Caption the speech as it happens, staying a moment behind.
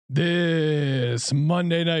This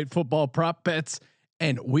Monday Night Football prop bets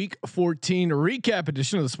and Week 14 recap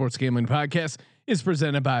edition of the Sports Gambling Podcast is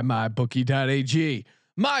presented by MyBookie.ag.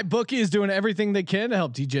 MyBookie is doing everything they can to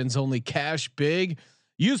help DGens only cash big.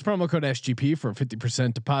 Use promo code SGP for a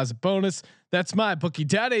 50% deposit bonus. That's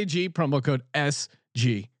MyBookie.ag, promo code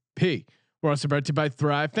SGP. We're also brought to you by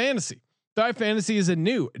Thrive Fantasy. Thrive Fantasy is a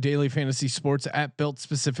new daily fantasy sports app built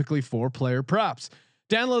specifically for player props.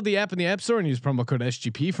 Download the app in the App Store and use promo code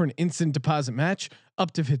SGP for an instant deposit match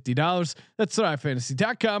up to $50. That's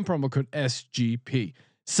thrivefantasy.com, promo code SGP.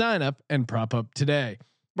 Sign up and prop up today.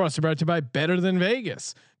 We're also brought to you by Better Than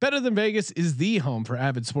Vegas. Better Than Vegas is the home for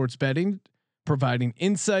avid sports betting, providing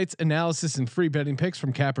insights, analysis, and free betting picks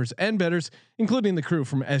from cappers and bettors, including the crew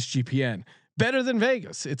from SGPN. Better Than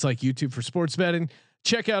Vegas. It's like YouTube for sports betting.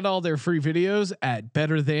 Check out all their free videos at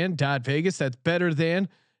betterthan.vegas. That's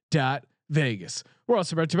betterthan.vegas. We're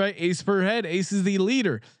also brought to you by Ace Per Head. Ace is the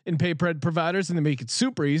leader in pay per head providers, and they make it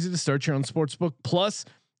super easy to start your own sportsbook. Plus,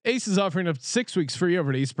 Ace is offering up to 6 weeks free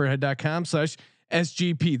over at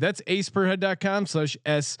aceperhead.com/SGP. That's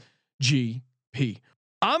aceperhead.com/SGP.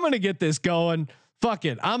 I'm going to get this going. Fuck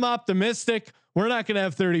it. I'm optimistic. We're not going to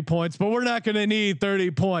have 30 points, but we're not going to need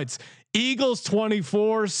 30 points. Eagles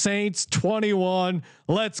 24, Saints 21.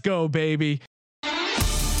 Let's go, baby.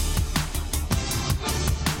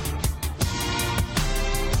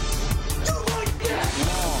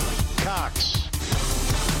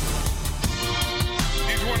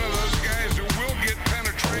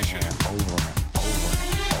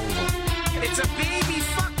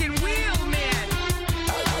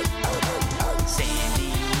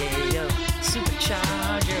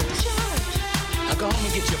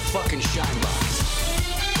 Get your fucking shine box.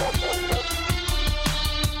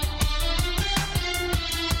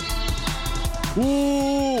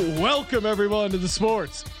 Ooh, welcome everyone to the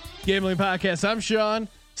Sports Gambling Podcast. I'm Sean,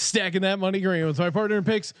 stacking that money green with my partner in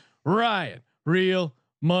picks, Ryan, Real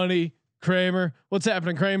Money Kramer. What's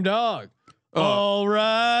happening, Kramer dog? All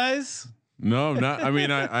rise. No, not. I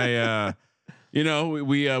mean, I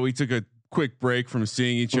we took a quick break from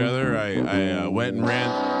seeing each other. I went and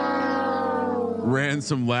ran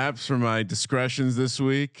some laps for my discretions this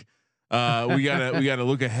week. We gotta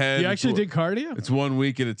look ahead. You actually did cardio? It's 1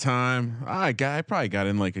 week at a time. I probably got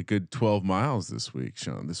in like a good 12 miles this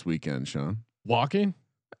weekend, Sean. Walking?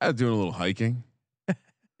 I was doing a little hiking.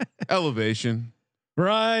 Elevation.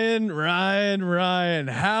 Ryan.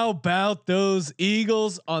 How about those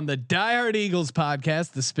Eagles on the Die Hard Eagles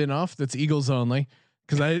podcast, the spinoff that's Eagles only?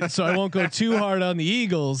 So I won't go too hard on the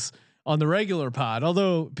Eagles on the regular pod,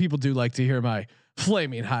 although people do like to hear my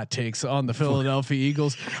flaming hot takes on the Philadelphia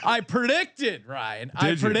Eagles. I predicted, Ryan.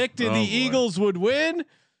 The Eagles would win,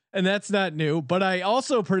 and that's not new. But I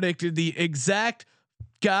also predicted the exact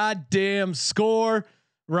goddamn score.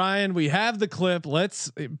 Ryan, we have the clip.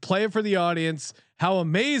 Let's play it for the audience. How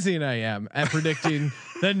amazing I am at predicting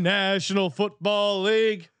the National Football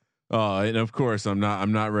League. Oh, and of course I'm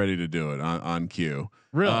not ready to do it on cue.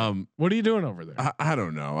 Really? What are you doing over there? I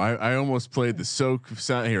don't know. I almost played the soak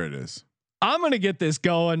sound. Here it is. I'm going to get this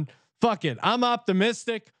going. Fuck it. I'm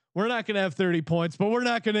optimistic. We're not going to have 30 points, but we're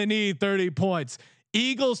not going to need 30 points.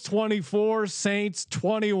 Eagles 24, Saints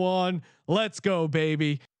 21. Let's go,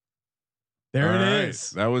 baby. There it is.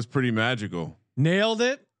 That was pretty magical. Nailed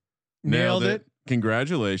it.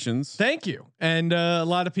 Congratulations. Thank you. And a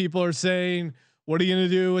lot of people are saying, what are you going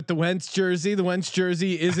to do with the Wentz jersey? The Wentz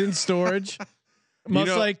jersey is in storage.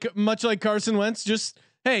 Much like Carson Wentz, just,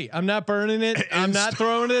 hey, I'm not burning it. I'm not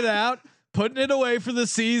throwing it out, putting it away for the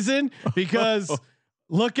season because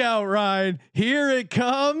look out, Ryan. Here it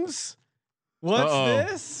comes. What's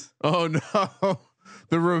this? Oh no.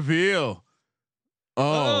 The reveal.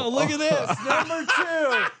 Oh, look at this. Number 2,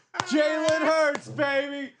 Jalen Hurts,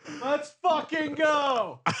 baby. Let's fucking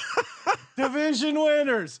go. Division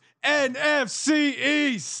winners, NFC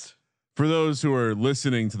East. For those who are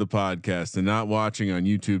listening to the podcast and not watching on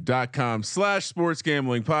youtube.com/sports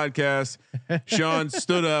gambling podcast, Sean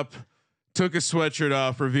stood up, took a sweatshirt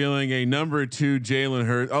off, revealing a number 2 Jalen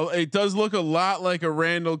Hurts. Oh, it does look a lot like a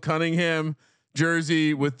Randall Cunningham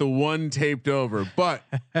jersey with the 1 taped over, but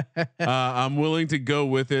I'm willing to go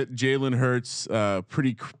with it. Jalen Hurts,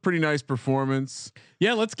 pretty nice performance.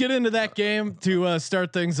 Yeah, let's get into that game to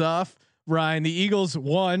start things off. Ryan, the Eagles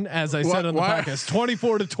won, as I said on the podcast,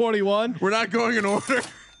 24-21. We're not going in order.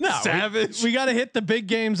 No, savage. We got to hit the big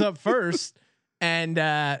games up first, and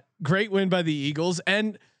great win by the Eagles.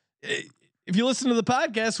 And if you listen to the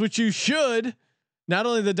podcast, which you should, not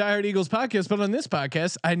only the Die Hard Eagles podcast, but on this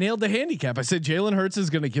podcast, I nailed the handicap. I said Jalen Hurts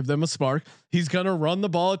is going to give them a spark. He's going to run the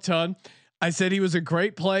ball a ton. I said he was a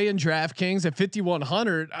great play in DraftKings at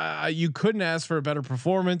 5,100. You couldn't ask for a better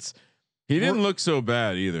performance. He didn't look so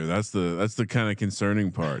bad either. That's the kind of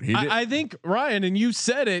concerning part. I think Ryan, and you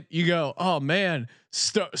said it. You go, oh man,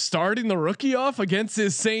 starting the rookie off against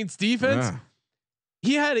his Saints defense. Yeah.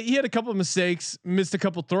 He had a couple of mistakes, missed a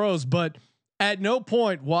couple throws, but at no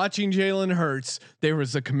point watching Jalen Hurts, there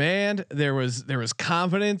was a command, there was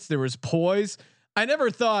confidence, there was poise. I never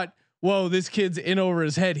thought, whoa, this kid's in over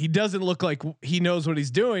his head. He doesn't look like he knows what he's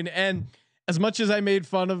doing. And as much as I made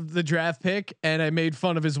fun of the draft pick and I made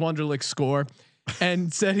fun of his Wonderlic score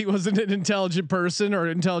and said he wasn't an intelligent person or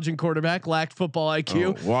intelligent quarterback, lacked football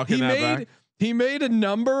IQ, he made a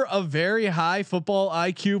number of very high football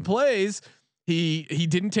IQ plays. He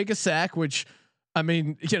didn't take a sack, which, I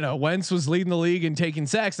mean, Wentz was leading the league in taking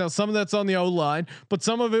sacks. Now some of that's on the O line, but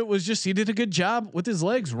some of it was just he did a good job with his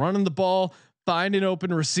legs, running the ball, finding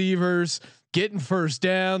open receivers, getting first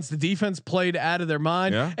downs. The defense played out of their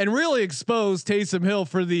mind and really exposed Taysom Hill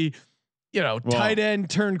for the, tight end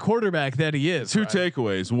turned quarterback that he is. Two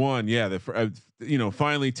takeaways. One,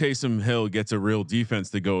 finally Taysom Hill gets a real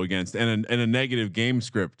defense to go against and a negative game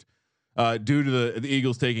script due to the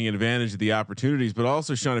Eagles taking advantage of the opportunities. But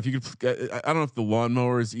also, Sean, if you could, I don't know if the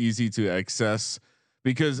lawnmower is easy to access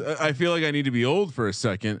because I feel like I need to be old for a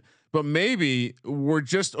second. But maybe we're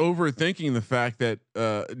just overthinking the fact that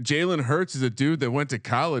Jalen Hurts is a dude that went to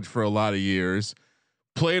college for a lot of years,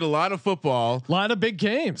 played a lot of football, a lot of big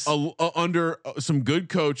games under some good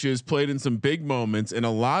coaches, played in some big moments, and a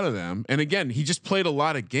lot of them. And again, he just played a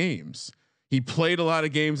lot of games. He played a lot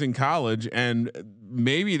of games in college, and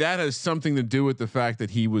maybe that has something to do with the fact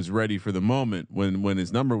that he was ready for the moment when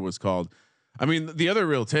his number was called. I mean, the other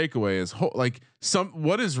real takeaway is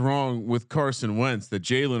what is wrong with Carson Wentz that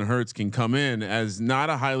Jalen Hurts can come in as not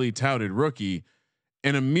a highly touted rookie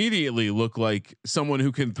and immediately look like someone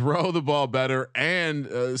who can throw the ball better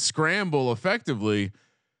and scramble effectively.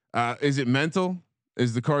 Is it mental?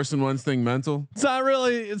 Is the Carson Wentz thing mental? It's not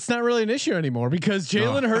really an issue anymore because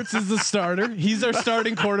Jalen Hurts is the starter. He's our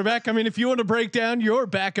starting quarterback. I mean, if you want to break down your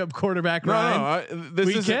backup quarterback, Ryan,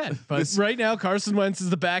 we can. But right now, Carson Wentz is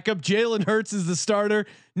the backup. Jalen Hurts is the starter.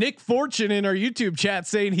 Nick Fortune in our YouTube chat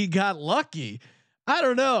saying he got lucky. I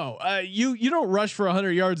don't know. You don't rush for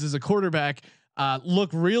 100 yards as a quarterback.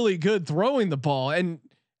 Look really good throwing the ball and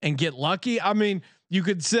get lucky. I mean, you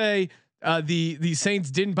could say. The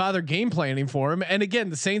Saints didn't bother game planning for him. And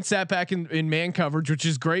again, the Saints sat back in man coverage, which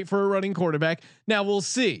is great for a running quarterback. Now we'll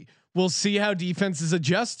see how defenses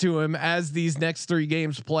adjust to him as these next 3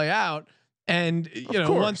 games play out. And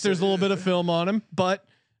once there's a little bit of film on him, but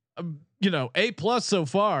A+ so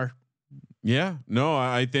far. Yeah, no,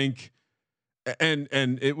 I think, and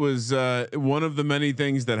it was one of the many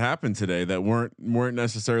things that happened today that weren't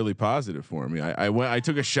necessarily positive for me. I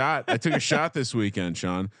took a shot. I took a shot this weekend,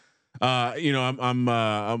 Sean. I'm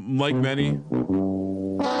like many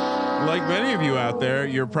of you out there.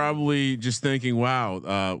 You're probably just thinking,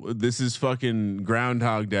 "Wow, this is fucking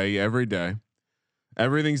Groundhog Day every day.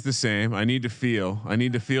 Everything's the same. I need to feel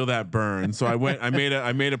that burn." So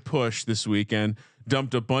I made a push this weekend.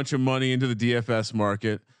 Dumped a bunch of money into the DFS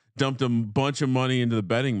market. Dumped a bunch of money into the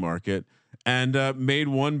betting market, and made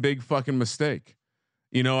one big fucking mistake.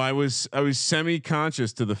 I was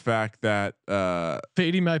semi-conscious to the fact that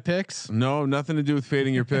fading my picks. No, nothing to do with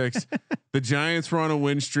fading your picks. The Giants were on a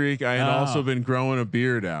win streak. I had also been growing a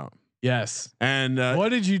beard out. Yes. And what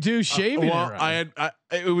did you do? Shaving? Well, I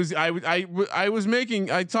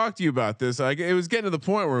talked to you about this. It was getting to the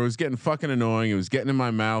point where it was getting fucking annoying. It was getting in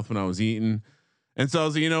my mouth when I was eating, and so I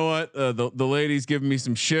was like, you know what? The lady's giving me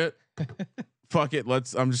some shit. Fuck it.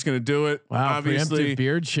 I'm just going to do it. Wow. Obviously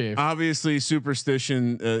beard shave. Obviously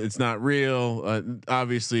superstition. It's not real.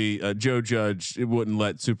 Obviously Joe Judge, it wouldn't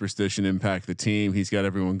let superstition impact the team. He's got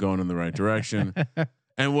everyone going in the right direction.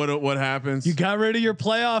 And what happens? You got rid of your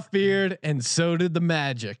playoff beard and so did the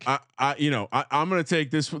Magic. I'm going to take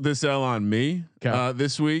this L on me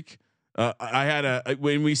this week. I had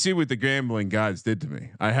when we see what the gambling gods did to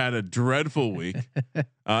me, I had a dreadful week.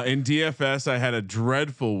 In DFS, I had a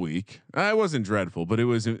dreadful week. I wasn't dreadful, but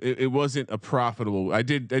it wasn't a profitable. I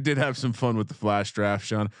did have some fun with the flash draft,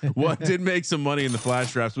 Sean. Did make some money in the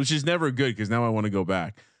flash drafts, which is never good because now I want to go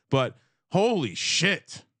back. But holy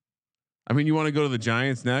shit! I mean, you want to go to the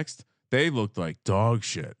Giants next? They looked like dog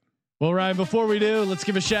shit. Well, Ryan, before we do, let's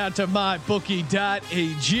give a shout out to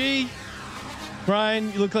mybookie.ag.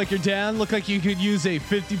 Brian, you look like you're down. Look like you could use a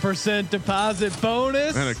 50% deposit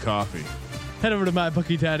bonus and a coffee. Head over to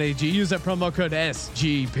mybookie.ag. Use that promo code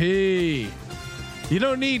SGP. You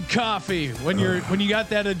don't need coffee when you got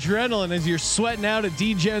that adrenaline as you're sweating out a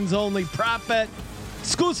DGens only prop bet.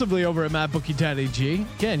 exclusively over at MyBookie.ag.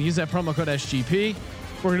 Again, use that promo code SGP.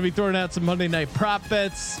 We're going to be throwing out some Monday night prop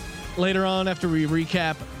bets later on after we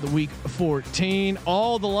recap the week 14.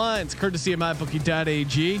 All the lines courtesy of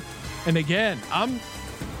MyBookie.ag. And again,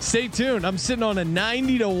 stay tuned. I'm sitting on a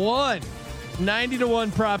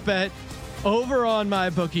 90-1 prop bet over on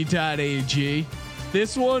MyBookie.ag.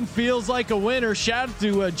 This one feels like a winner. Shout out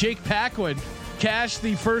to Jake Packwood. Cashed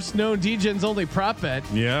the first known DGens only prop bet.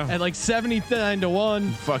 Yeah. At like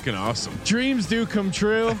 79-1. Fucking awesome. Dreams do come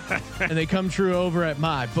true, and they come true over at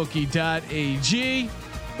MyBookie.ag,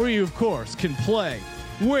 where you of course can play,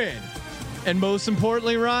 win, and most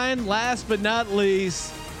importantly, Ryan, last but not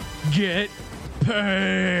least, get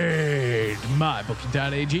paid.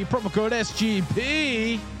 MyBookie.ag, promo code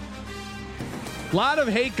SGP. A lot of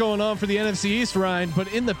hate going on for the NFC East, Ryan,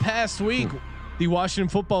 but in the past week, the Washington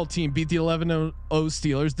football team beat the 11-0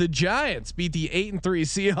 Steelers. The Giants beat the 8-3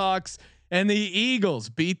 Seahawks, and the Eagles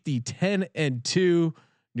beat the 10-2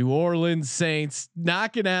 New Orleans Saints,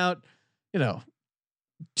 knocking out, number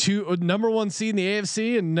one seed in the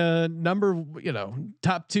AFC and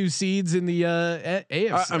top two seeds in the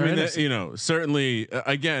AFC. I mean, certainly.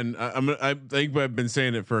 Again, I think I've been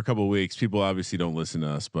saying it for a couple of weeks. People obviously don't listen to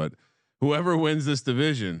us, but whoever wins this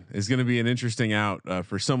division is going to be an interesting out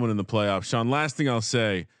for someone in the playoffs. Sean, last thing I'll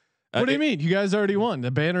say. What do you mean? You guys already won.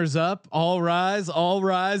 The banner's up. All rise.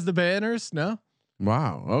 The banners. No.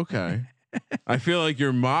 Wow. Okay. I feel like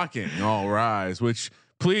you're mocking all rise, which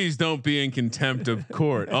please don't be in contempt of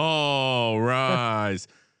court. All rise.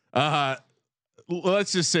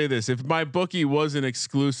 Let's just say this. If my bookie wasn't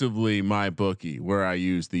exclusively my bookie, where I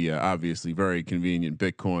use the obviously very convenient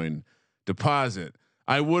Bitcoin deposit,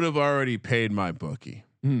 I would have already paid my bookie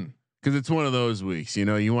because it's one of those weeks.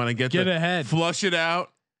 You want to get ahead, flush it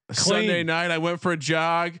out. Clean. Sunday night, I went for a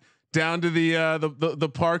jog down to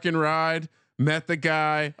the park and ride. Met the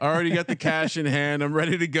guy. Already got the cash in hand. I'm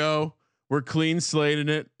ready to go. We're clean slating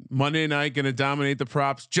it. Monday night, going to dominate the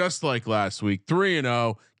props just like last week.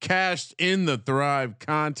 3-0, cashed in the Thrive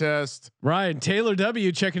contest. Ryan Taylor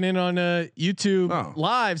W checking in on YouTube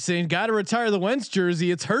live saying, "Got to retire the Wentz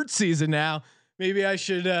jersey. It's hurt season now. Maybe I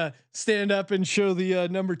should stand up and show the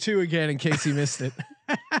number 2 again in case he missed it."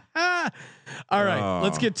 All right,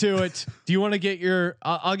 let's get to it. Do you want to get your?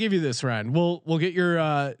 I'll give you this, Ryan. We'll get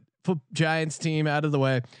your Giants team out of the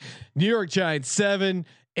way. New York Giants 7,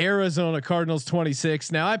 Arizona Cardinals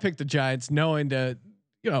 26. Now I picked the Giants, knowing that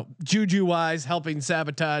juju wise helping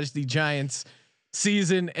sabotage the Giants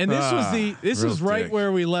season, and this was right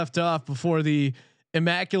where we left off before the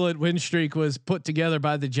immaculate win streak was put together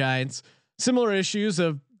by the Giants. Similar issues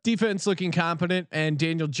of defense looking competent and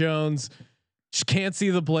Daniel Jones just can't see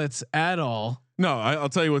the blitz at all. No, I'll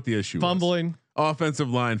tell you what the issue fumbling. Was. Offensive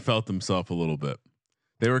line felt himself a little bit.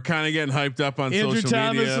 They were kind of getting hyped up on Andrew social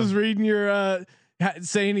Thomas media. was reading your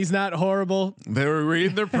saying he's not horrible. They were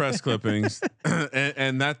reading their press clippings,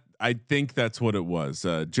 and that I think that's what it was.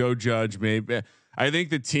 Joe Judge, maybe. I think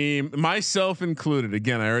the team, myself included.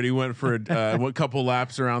 Again, I already went for a couple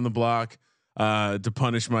laps around the block to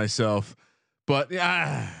punish myself. But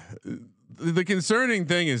the concerning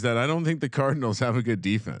thing is that I don't think the Cardinals have a good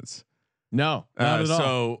defense. No, not at all.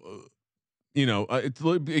 So,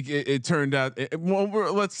 it turned out.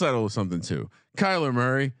 Let's settle with something too. Kyler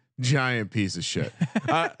Murray, giant piece of shit.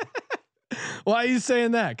 Why are you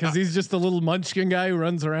saying that? Because he's just a little munchkin guy who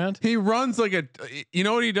runs around. He runs like you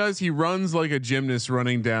know what he does? He runs like a gymnast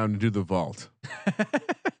running down to do the vault.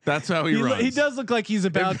 That's how he runs. He does look like he's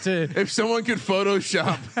about to. If someone could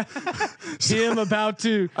Photoshop him about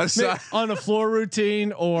to on a floor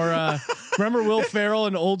routine, or remember Will Ferrell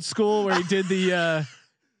in Old School where he did the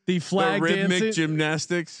flag rhythmic dancing?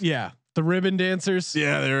 Gymnastics. Yeah. The ribbon dancers.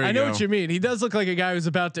 Yeah, there I know what you mean. He does look like a guy who's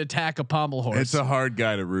about to attack a pommel horse. It's a hard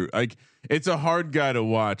guy to root. It's a hard guy to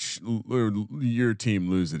watch your team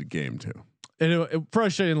lose at a game too. And a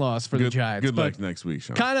frustrating loss for the Giants. Good luck next week,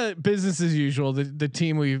 Sean. Kind of business as usual. The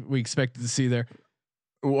team we expected to see there.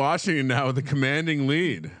 Washington now with a commanding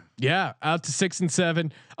lead. Yeah, out to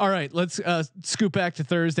 6-7. All right, let's scoop back to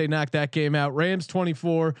Thursday. Knock that game out. Rams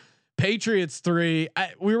 24. Patriots 3.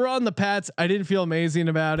 We were on the Pats. I didn't feel amazing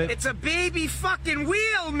about it. It's a baby fucking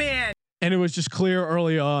wheel, man. And it was just clear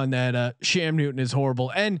early on that Sham Newton is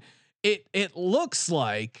horrible. And it looks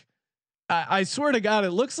like, I swear to God,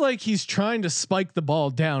 it looks like he's trying to spike the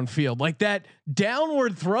ball downfield. Like that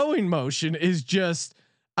downward throwing motion is just,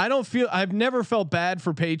 I've never felt bad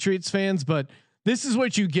for Patriots fans, but this is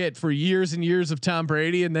what you get for years and years of Tom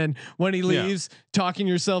Brady. And then when he leaves, talking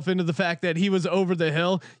yourself into the fact that he was over the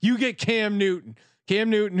hill, you get Cam Newton,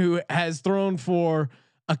 who has thrown for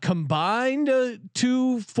a combined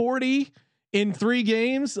 240 in 3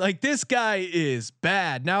 games. Like, this guy is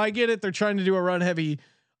bad. Now I get it. They're trying to do a run heavy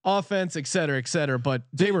offense, et cetera, but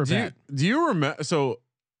they were bad. Do you remember? So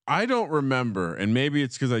I don't remember, and maybe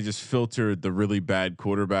it's because I just filtered the really bad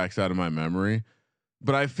quarterbacks out of my memory.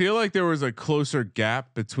 But I feel like there was a closer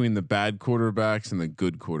gap between the bad quarterbacks and the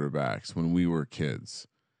good quarterbacks when we were kids.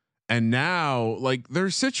 And now, like,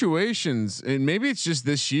 there's situations, and maybe it's just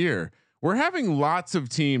this year, we're having lots of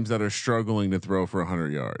teams that are struggling to throw for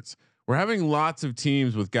 100 yards. We're having lots of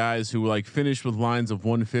teams with guys who like finish with lines of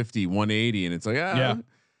 150, 180, and it's like, yeah.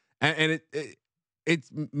 And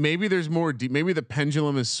it's maybe there's more. Maybe the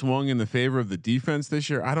pendulum is swung in the favor of the defense this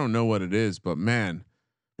year. I don't know what it is, but man,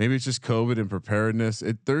 maybe it's just COVID and preparedness.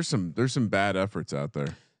 There's some bad efforts out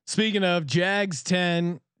there. Speaking of, Jags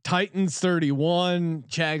 10, Titans 31.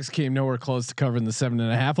 Jags came nowhere close to covering the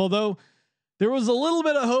 7.5. Although there was a little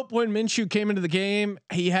bit of hope when Minshew came into the game.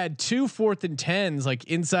 He had 2 4th and 10s like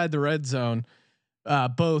inside the red zone.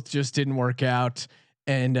 Both just didn't work out.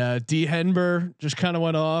 And D Henber just kind of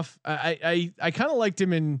went off. I kind of liked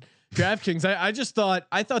him in DraftKings.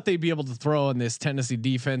 I thought they'd be able to throw on this Tennessee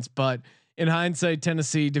defense, but in hindsight,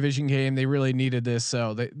 Tennessee division game, they really needed this,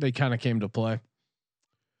 so they kind of came to play.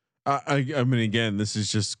 I mean, again, this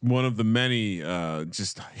is just one of the many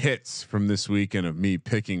just hits from this weekend of me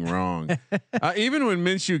picking wrong. Even when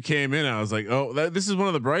Minshew came in, I was like, oh, this is one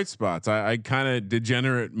of the bright spots. I kind of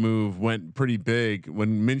degenerate move went pretty big.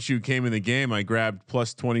 When Minshew came in the game, I grabbed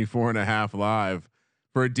plus 24.5 live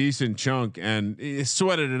for a decent chunk and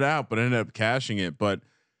sweated it out, but ended up cashing it. But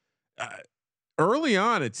early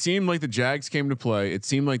on, it seemed like the Jags came to play. It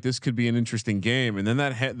seemed like this could be an interesting game. And then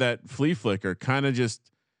that flea flicker kind of just,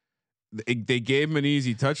 they gave him an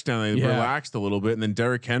easy touchdown. They relaxed a little bit, and then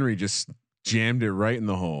Derrick Henry just jammed it right in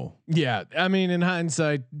the hole. Yeah, I mean, in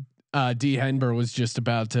hindsight, D Henber was just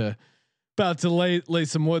about to lay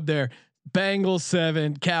some wood there. Bengals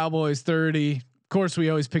 7, Cowboys 30. Of course, we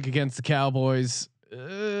always pick against the Cowboys.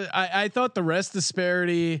 I thought the rest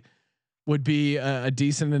disparity would be a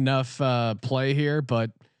decent enough play here,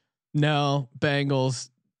 but no, Bengals.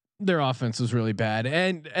 Their offense was really bad,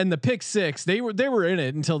 and the pick 6, they were in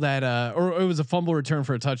it until that, or it was a fumble return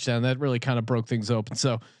for a touchdown that really kind of broke things open.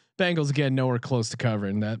 So Bengals again nowhere close to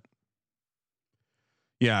covering that.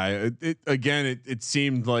 Yeah, it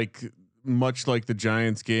seemed like much like the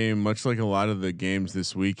Giants game, much like a lot of the games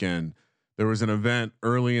this weekend. There was an event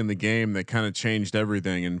early in the game that kind of changed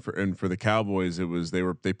everything, and for the Cowboys, it was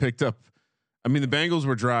they picked up. I mean, the Bengals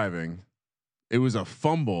were driving. It was a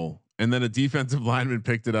fumble. And then a defensive lineman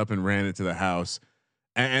picked it up and ran it to the house.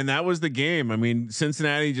 And that was the game. I mean,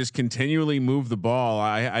 Cincinnati just continually moved the ball.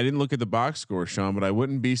 I didn't look at the box score, Sean, but I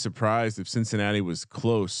wouldn't be surprised if Cincinnati was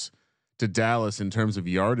close to Dallas in terms of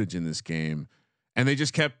yardage in this game. And they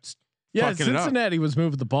just kept fucking Cincinnati it up. Was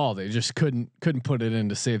moving the ball. They just couldn't put it in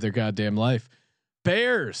to save their goddamn life.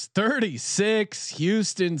 Bears 36,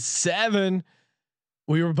 Houston 7.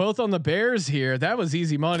 We were both on the Bears here. That was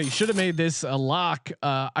easy money. Should have made this a lock.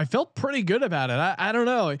 I felt pretty good about it. I don't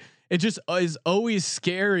know. It just is always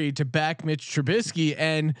scary to back Mitch Trubisky.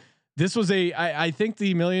 And this was I think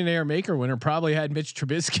the Millionaire Maker winner probably had Mitch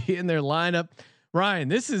Trubisky in their lineup. Ryan,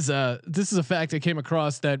 this is a fact I came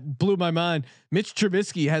across that blew my mind. Mitch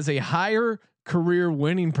Trubisky has a higher career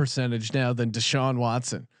winning percentage now than Deshaun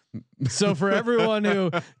Watson. So for everyone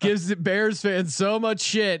who gives the Bears fans so much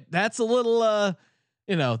shit, that's a little,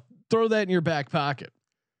 throw that in your back pocket.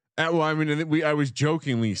 Well, I mean, I was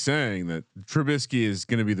jokingly saying that Trubisky is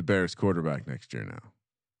going to be the Bears quarterback next year now.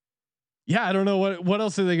 Yeah. I don't know what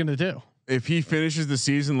else are they going to do if he finishes the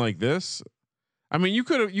season like this. I mean, you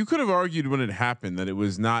could have argued when it happened that it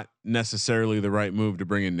was not necessarily the right move to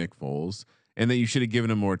bring in Nick Foles and that you should have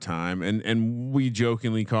given him more time. And we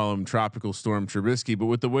jokingly call him Tropical Storm Trubisky, but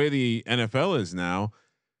with the way the NFL is now,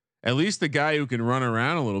 at least the guy who can run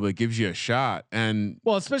around a little bit gives you a shot. And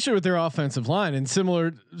well, especially with their offensive line, and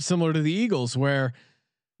similar to the Eagles, where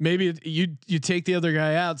maybe you take the other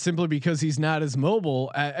guy out simply because he's not as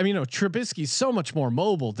mobile. I mean, Trubisky's so much more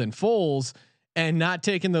mobile than Foles, and not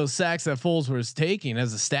taking those sacks that Foles was taking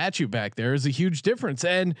as a statue back there is a huge difference.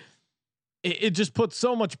 And it just puts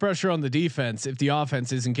so much pressure on the defense if the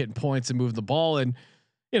offense isn't getting points and moving the ball. And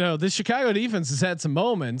the Chicago defense has had some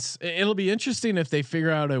moments. It'll be interesting if they figure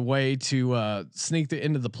out a way to sneak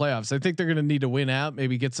into the playoffs. I think they're going to need to win out,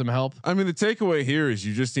 maybe get some help. I mean, the takeaway here is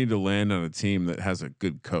you just need to land on a team that has a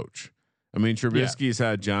good coach. I mean, Trubisky's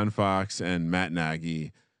had John Fox and Matt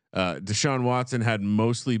Nagy. Deshaun Watson had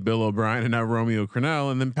mostly Bill O'Brien and now Romeo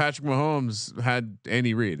Crennel, and then Patrick Mahomes had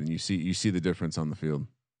Andy Reid, and you see the difference on the field.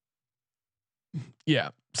 Yeah,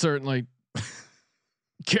 certainly.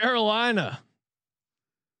 Carolina.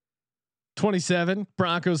 27,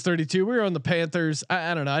 Broncos 32. We were on the Panthers.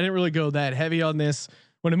 I don't know. I didn't really go that heavy on this.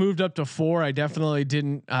 When it moved up to 4, I definitely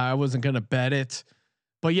didn't. I wasn't going to bet it.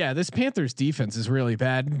 But yeah, this Panthers defense is really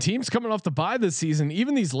bad. And teams coming off the bye this season,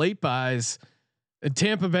 even these late buys,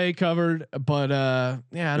 Tampa Bay covered, but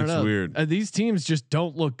yeah, I don't know. Weird. These teams just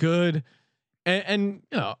don't look good. And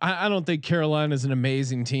you know, I don't think Carolina is an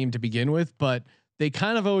amazing team to begin with, but they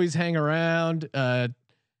kind of always hang around.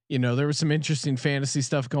 You know, there was some interesting fantasy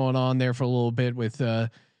stuff going on there for a little bit with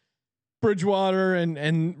Bridgewater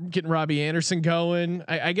and getting Robbie Anderson going.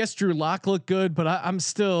 I guess Drew Lock looked good, but I'm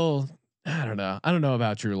still, I don't know. I don't know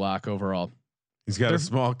about Drew Lock overall. He's got a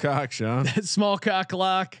small cock, Sean. Small cock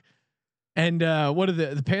Lock. And what are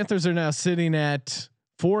the Panthers are now sitting at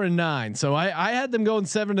 4-9. So I had them going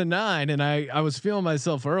 7-9, and I was feeling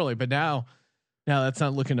myself early, but now that's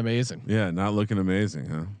not looking amazing. Yeah, not looking amazing,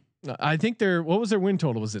 huh? I think what was their win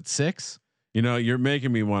total? Was it 6? You know, you're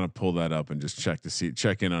making me want to pull that up and just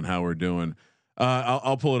check in on how we're doing.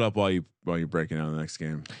 I'll pull it up while you're breaking down the next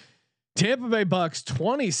game. Tampa Bay Bucks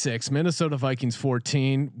 26, Minnesota Vikings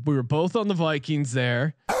 14. We were both on the Vikings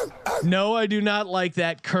there. No, I do not like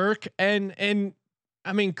that Kirk. And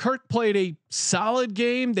I mean, Kirk played a solid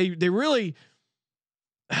game. They really,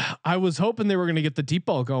 I was hoping they were going to get the deep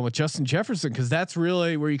ball going with Justin Jefferson, because that's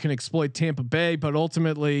really where you can exploit Tampa Bay. But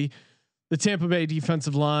ultimately, the Tampa Bay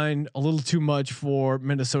defensive line a little too much for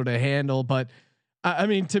Minnesota to handle. But I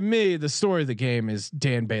mean, to me, the story of the game is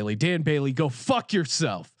Dan Bailey. Dan Bailey, go fuck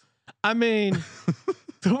yourself. I mean,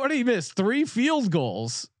 what did he miss? 3 field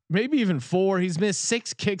goals, maybe even 4. He's missed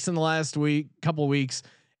 6 kicks in the last couple weeks,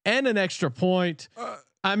 and an extra point.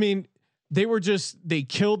 I mean, they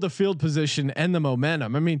killed the field position and the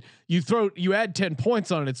momentum. I mean, you add 10 points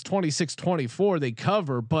on it, it's 26-24. They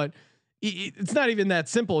cover, but it's not even that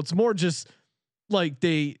simple. It's more just like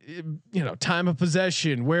time of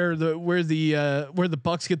possession, where the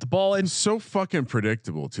Bucks get the ball, and so fucking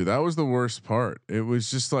predictable too. That was the worst part. It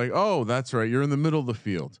was just like, oh, that's right, you're in the middle of the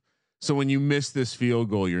field. So when you miss this field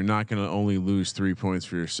goal, you're not going to only lose 3 points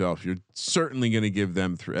for yourself. You're certainly going to give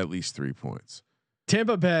them at least 3 points.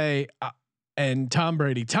 Tampa Bay and Tom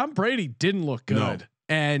Brady. Tom Brady didn't look good. No.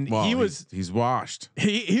 And he's washed.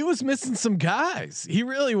 He was missing some guys. He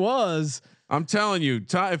really was. I'm telling you,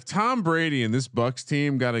 if Tom Brady and this Bucks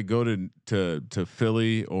team got to go to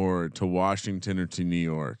Philly or to Washington or to New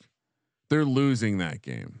York, they're losing that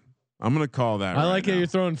game. I'm going to call that. I like how you're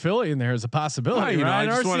throwing Philly in there as a possibility.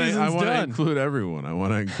 I want to include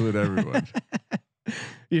everyone.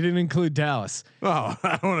 You didn't include Dallas. Oh,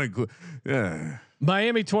 I want to include. Yeah.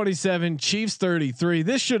 Miami 27, Chiefs 33.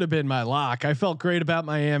 This should have been my lock. I felt great about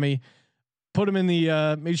Miami. Put him in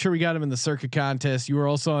the made sure we got him in the circuit contest. You were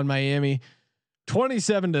also on Miami.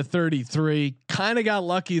 27-33. Kind of got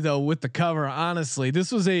lucky though with the cover. Honestly,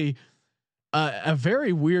 this was a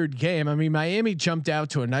very weird game. I mean, Miami jumped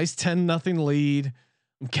out to a nice 10-0 lead.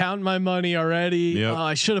 I'm counting my money already. Yep.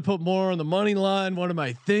 I should have put more on the money line. What am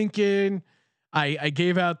I thinking? I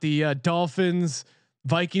gave out the Dolphins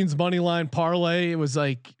Vikings money line parlay. It was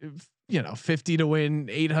like 50 to win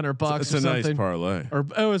 $800. It's a nice parlay, or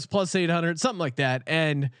it was plus 800, something like that.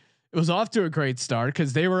 And it was off to a great start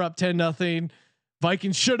because they were up 10-0.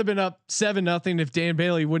 Vikings should have been up 7-0 if Dan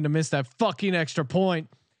Bailey wouldn't have missed that fucking extra point.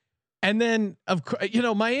 And then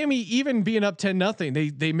Miami, even being up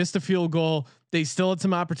 10-0, they missed a field goal. They still had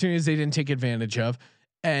some opportunities they didn't take advantage of.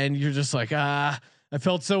 And you're just like, I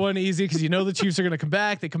felt so uneasy because the Chiefs are going to come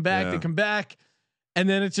back. They come back. Yeah. They come back. And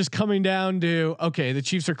then it's just coming down to, okay, the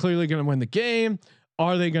Chiefs are clearly going to win the game.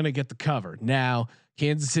 Are they going to get the cover? Now,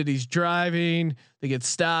 Kansas City's driving. They get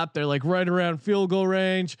stopped. They're like right around field goal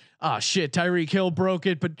range. Oh shit, Tyreek Hill broke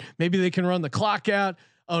it, but maybe they can run the clock out.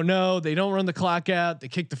 Oh no, they don't run the clock out. They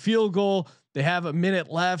kick the field goal. They have a minute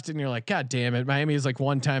left, and you're like, God damn it, Miami is like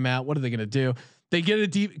one timeout. What are they going to do? They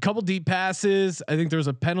get a couple deep passes. I think there's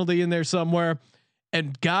a penalty in there somewhere.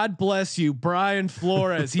 And God bless you, Brian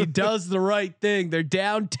Flores. He does the right thing. They're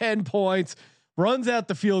down 10 points, runs out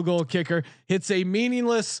the field goal kicker, hits a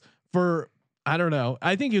meaningless for, I don't know.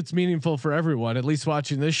 I think it's meaningful for everyone, at least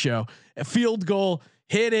watching this show. A field goal,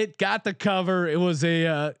 hit it, got the cover. It was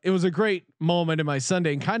a great moment in my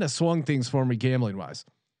Sunday and kind of swung things for me gambling wise.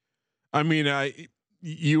 I mean,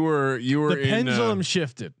 you were the pendulum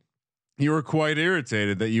shifted. You were quite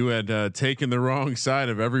irritated that you had taken the wrong side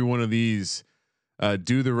of every one of these.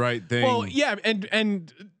 Do the right thing. Well, yeah,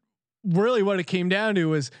 and really what it came down to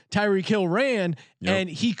was Tyreek Hill ran, and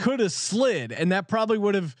he could have slid, and that probably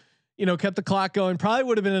would have, kept the clock going. Probably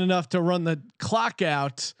would have been enough to run the clock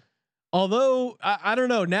out. Although I don't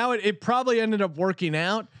know. Now it probably ended up working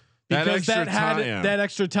out because that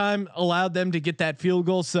extra time allowed them to get that field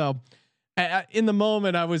goal. So, in the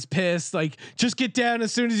moment I was pissed. Like, just get down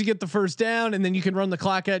as soon as you get the first down, and then you can run the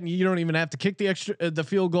clock out, and you don't even have to kick the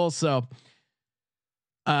field goal. So,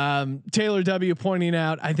 Taylor W pointing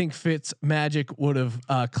out, I think Fitz Magic would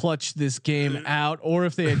have clutched this game out, or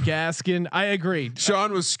if they had Gaskin. I agreed.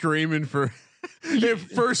 Sean was screaming for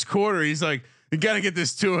first quarter. He's like, you got to get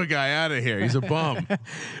this Tua guy out of here. He's a bum.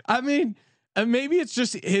 I mean, maybe it's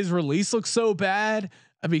just his release looks so bad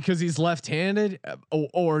because he's left-handed,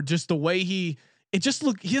 or just the way he doesn't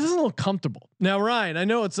look comfortable. Now, Ryan, I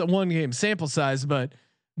know it's a 1 game sample size, but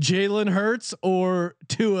Jalen Hurts or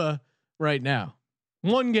Tua right now,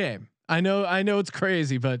 1 game. I know it's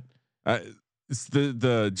crazy, but it's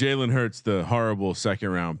the Jalen Hurts, the horrible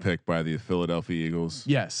 2nd round pick by the Philadelphia Eagles.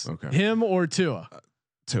 Yes. Okay. Him or Tua?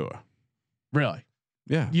 Tua. Really?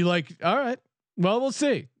 Yeah. You like? All right. Well, we'll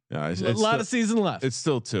see. Yeah, a lot of season left. It's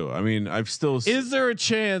still Tua. I mean, Is there a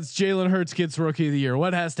chance Jalen Hurts gets Rookie of the Year?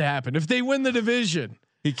 What has to happen if they win the division?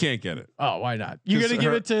 He can't get it. Oh, why not? You got to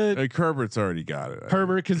give it to Herbert's already got it.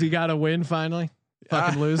 Herbert because he got to win finally.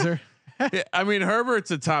 Fucking loser. Yeah, I mean,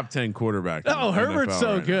 Herbert's a top 10 quarterback. Oh, Herbert's NFL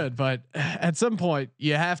so right good, but at some point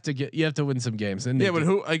you have to win some games. And yeah, but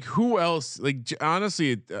who else? Like,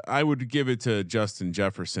 honestly, I would give it to Justin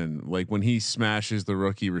Jefferson. Like when he smashes the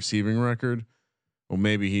rookie receiving record. Well,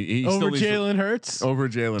 maybe he over Jalen Hurts. Over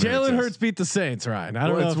Jalen. Jalen Hurts beat the Saints, Ryan. I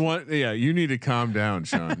don't know. It's one. Yeah, you need to calm down,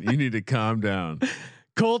 Sean. You need to calm down.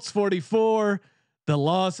 Colts 44. The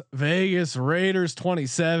Las Vegas Raiders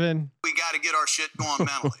 27. We got to get our shit going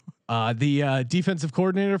mentally. The defensive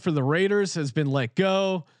coordinator for the Raiders has been let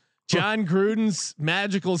go. John Gruden's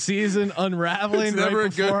magical season unraveling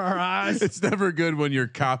right before our eyes. It's never good when you're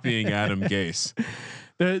copying Adam Gase.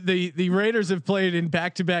 The Raiders have played in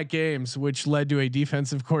back-to-back games, which led to a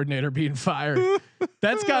defensive coordinator being fired.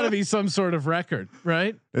 That's got to be some sort of record,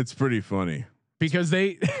 right? It's pretty funny because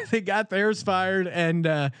they got theirs fired and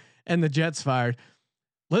the Jets fired.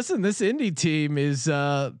 Listen, this Indy team is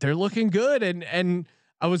they're looking good, and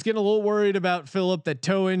I was getting a little worried about Phillip, that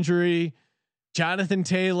toe injury. Jonathan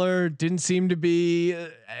Taylor didn't seem to be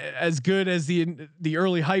as good as the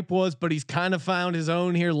early hype was, but he's kind of found his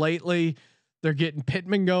own here lately. They're getting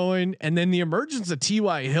Pittman going, and then the emergence of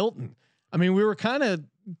T.Y. Hilton. I mean, we were kind of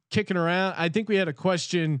kicking around. I think we had a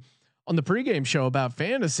question on the pregame show about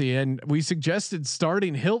fantasy, and we suggested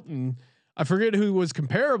starting Hilton. I forget who was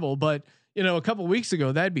comparable, but a couple weeks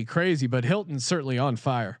ago that'd be crazy. But Hilton's certainly on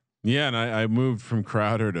fire. Yeah, and I moved from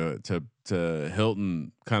Crowder to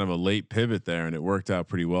Hilton, kind of a late pivot there, and it worked out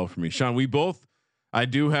pretty well for me. Sean, I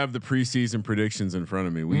do have the preseason predictions in front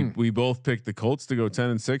of me. We both picked the Colts to go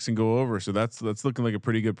 10-6 and go over, so that's looking like a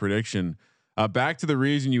pretty good prediction. Back to the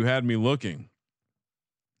reason you had me looking.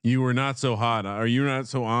 You were not so hot, or you're not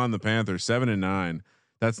so on the Panthers 7-9.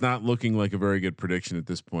 That's not looking like a very good prediction at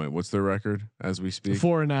this point. What's their record as we speak?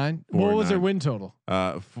 4-9. What was their win total?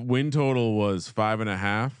 Win total was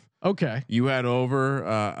 5.5. Okay. You had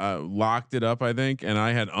over, locked it up, I think, and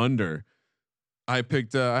I had under. I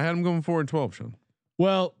picked. I had them going 4-12, Sean.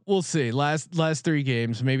 Well, we'll see. Last 3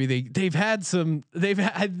 games, maybe they've had some.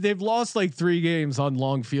 They've lost like 3 games on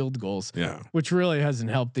long field goals. Yeah, which really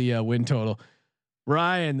hasn't helped the win total.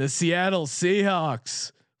 Ryan, the Seattle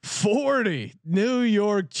Seahawks 40, New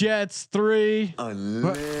York Jets 3.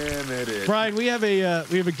 Unlimited. Brian, we have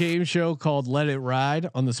a game show called Let It Ride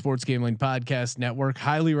on the Sports Gambling Podcast Network.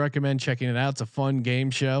 Highly recommend checking it out. It's a fun game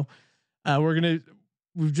show.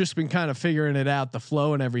 We've just been kind of figuring it out, the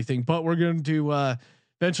flow and everything, but we're going to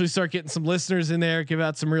eventually start getting some listeners in there, give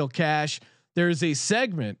out some real cash. There's a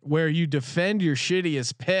segment where you defend your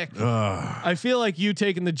shittiest pick. I feel like you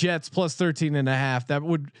taking the Jets plus 13.5. That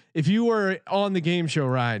would, if you were on the game show,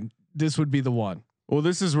 Ryan, this would be the one. Well,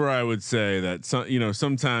 this is where I would say that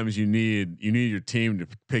sometimes you need your team to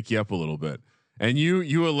pick you up a little bit. And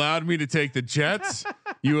you allowed me to take the Jets.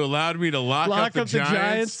 You allowed me to lock up the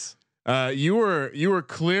Giants. You were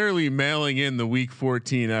clearly mailing in the week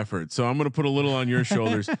 14 effort. So I'm going to put a little on your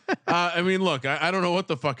shoulders. I mean, look, I don't know what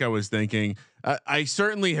the fuck I was thinking. I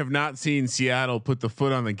certainly have not seen Seattle put the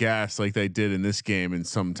foot on the gas like they did in this game in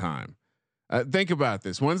some time. Think about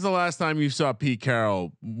this. When's the last time you saw Pete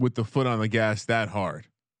Carroll with the foot on the gas that hard?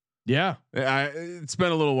 Yeah, it's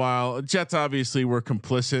been a little while. Jets obviously were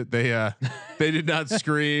complicit. They did not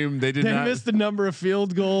scream. They missed a number of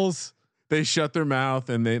field goals. They shut their mouth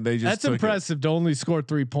and they just. That's impressive to only score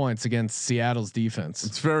 3 points against Seattle's defense.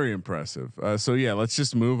 It's very impressive. So yeah, let's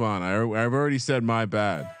just move on. I've already said my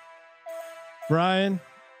bad. Brian,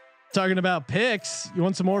 talking about picks. You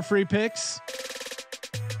want some more free picks?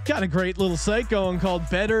 Got a great little site going called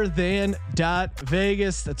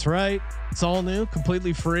BetterThan.Vegas. That's right. It's all new,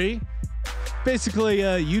 completely free. basically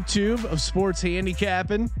YouTube of sports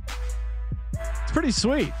handicapping. It's pretty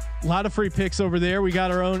sweet. A lot of free picks over there. We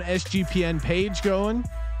got our own SGPN page going.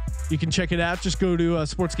 You can check it out. Just go to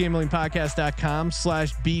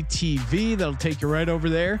sportsgamblingpodcast.com/BTV. That'll take you right over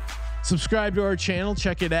there. Subscribe to our channel.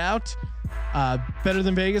 Check it out. Better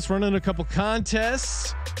Than Vegas running a couple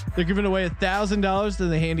contests. They're giving away $1,000 to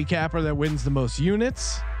the handicapper that wins the most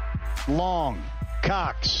units. Long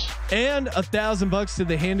Cox. And $1,000 to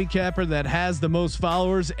the handicapper that has the most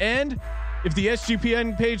followers. And if the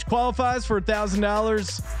SGPN page qualifies for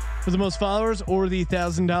 $1,000 for the most followers or the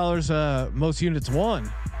 $1,000 most units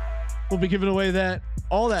won, we'll be giving away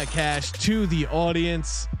all that cash to the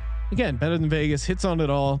audience. Again, Better Than Vegas hits on it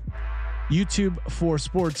all. YouTube for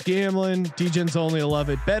sports gambling. DGens only love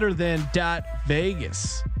it. Better than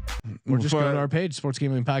 .Vegas. Or just go to our page,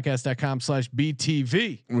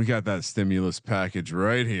 sportsgamblingpodcast.com/BTV. We got that stimulus package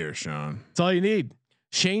right here, Sean. That's all you need.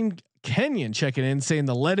 Shane Kenyon checking in, saying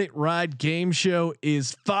the Let It Ride game show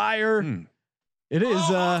is fire. It is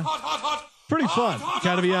pretty fun,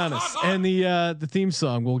 gotta be honest. And the theme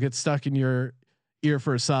song will get stuck in your ear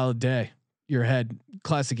for a solid day. Your head,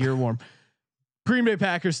 classic earworm. Green Bay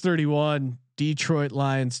Packers 31, Detroit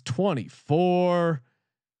Lions 24.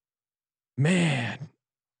 Man,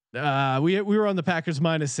 we were on the Packers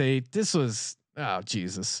 -8. This was, oh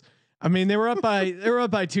Jesus. I mean, they were up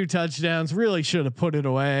by 2 touchdowns. Really should have put it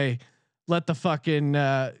away. Let the fucking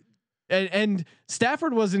and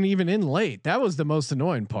Stafford wasn't even in late. That was the most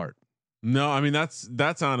annoying part. No, I mean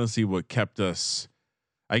that's honestly what kept us.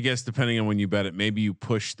 I guess depending on when you bet it, maybe you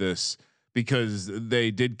push this because they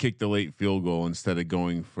did kick the late field goal instead of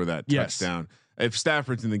going for that touchdown. If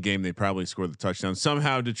Stafford's in the game, they probably scored the touchdown.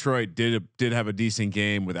 Somehow Detroit did have a decent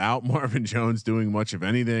game without Marvin Jones doing much of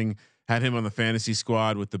anything. Had him on the fantasy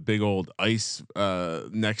squad with the big old ice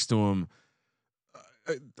next to him.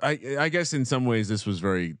 I guess in some ways this was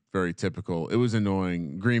very, very typical. It was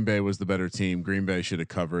annoying. Green Bay was the better team. Green Bay should have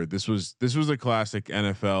covered. This was a classic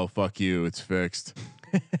NFL. Fuck you. It's fixed.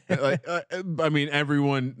 I mean,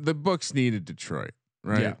 the books needed Detroit,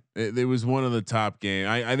 right? Yeah. It was one of the top games.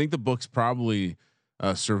 I think the books probably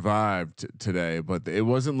survived today, but it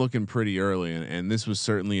wasn't looking pretty early, and this was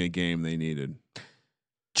certainly a game they needed.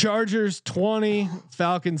 Chargers 20,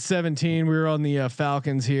 Falcons 17. We were on the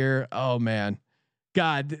Falcons here. Oh man,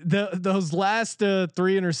 God, those last 3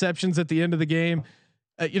 interceptions at the end of the game.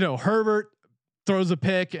 Herbert throws a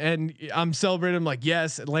pick, and I'm celebrating. I'm like,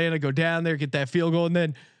 yes, Atlanta, go down there, get that field goal, and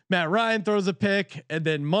then Matt Ryan throws a pick, and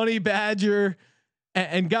then Money Badger,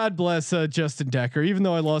 and God bless Justin Decker. Even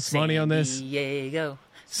though I lost money on this, Diego.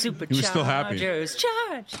 Super He was still happy.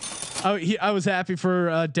 Charge. I was happy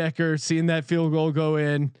for Decker seeing that field goal go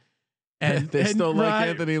in. And they still like Ryan,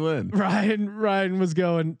 Anthony Lynn. Ryan was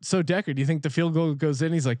going, so Decker, do you think the field goal goes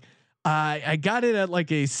in? He's like, I got it at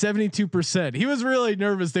like a 72%. He was really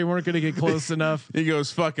nervous they weren't going to get close enough. He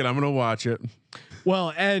goes, fuck it, I'm going to watch it.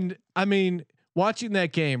 Well, and I mean, watching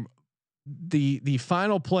that game, the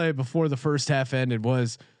final play before the first half ended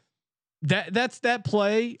was that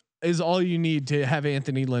play is all you need to have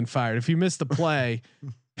Anthony Lynn fired. If you miss the play,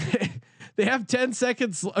 they have 10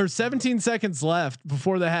 seconds or 17 seconds left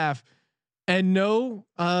before the half, and no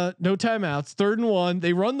timeouts. 3rd and 1.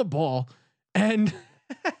 They run the ball, and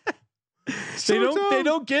they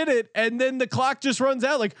don't get it, and then the clock just runs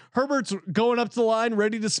out. Like Herbert's going up to the line,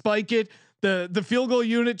 ready to spike it. The field goal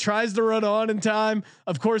unit tries to run on in time.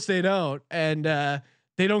 Of course they don't, and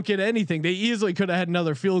they don't get anything. They easily could have had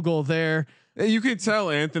another field goal there. You could tell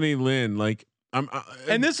Anthony Lynn, like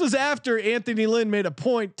and this was after Anthony Lynn made a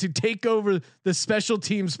point to take over the special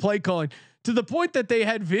teams play calling, to the point that they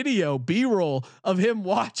had video B-roll of him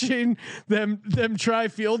watching them try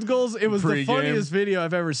field goals. It was the funniest video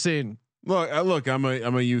I've ever seen. Look, I'm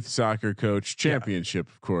a youth soccer coach, championship,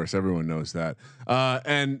 of course, everyone knows that.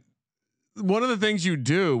 And one of the things you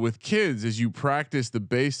do with kids is you practice the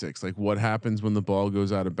basics, like what happens when the ball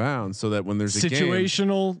goes out of bounds, so that when there's a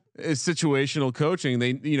situational coaching,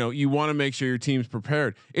 you want to make sure your team's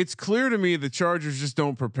prepared. It's clear to me the Chargers just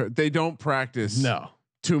don't prepare. They don't practice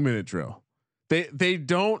 2-minute drill.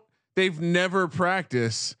 They've never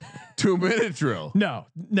practiced 2-minute drill. No,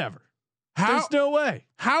 never. There's no way.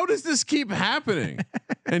 How does this keep happening?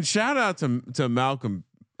 And shout out to Malcolm,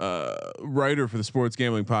 writer for the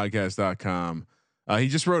sportsgamblingpodcast.com. He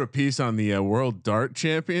just wrote a piece on the World Dart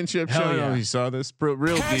Championship. Hell show. Yeah. I don't know if you saw this.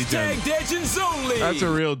 Real DGen. That's a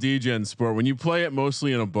real DGen sport. When you play it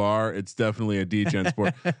mostly in a bar, it's definitely a DGen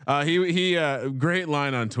sport. He great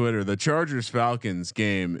line on Twitter. The Chargers Falcons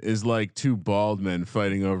game is like 2 bald men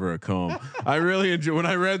fighting over a comb. I really enjoy when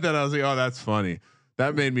I read that. I was like, oh, that's funny.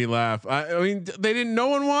 That made me laugh. I mean, they didn't. No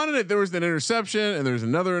one wanted it. There was an interception, and there's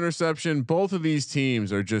another interception. Both of these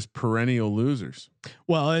teams are just perennial losers.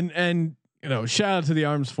 Well, and shout out to the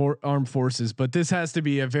armed forces, but this has to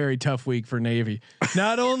be a very tough week for Navy.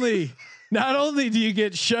 Not only do you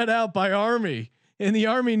get shut out by Army in the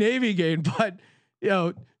Army Navy game, but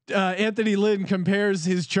Anthony Lynn compares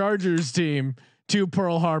his Chargers team to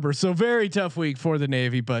Pearl Harbor. So very tough week for the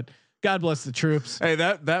Navy, but God bless the troops. Hey,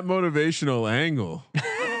 that motivational angle.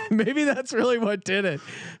 Maybe that's really what did it.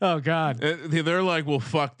 Oh God. They're like, well,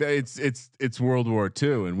 fuck that. It's World War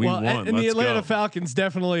II and we won. And the Atlanta Falcons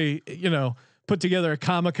definitely, put together a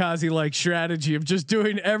kamikaze like strategy of just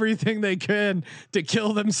doing everything they can to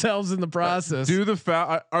kill themselves in the process.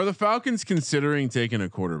 Are the Falcons considering taking a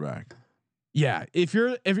quarterback? Yeah. If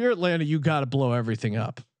you're Atlanta, you got to blow everything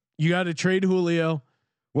up. You got to trade Julio.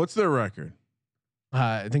 What's their record?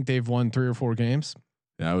 I think they've won 3 or 4 games.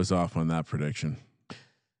 Yeah, I was off on that prediction.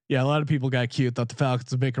 Yeah, a lot of people got cute, thought the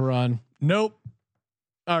Falcons would make a run. Nope.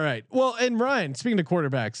 All right. Well, and Ryan, speaking of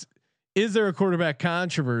quarterbacks, is there a quarterback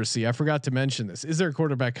controversy? I forgot to mention this. Is there a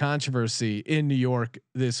quarterback controversy in New York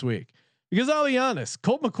this week? Because I'll be honest,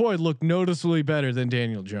 Colt McCoy looked noticeably better than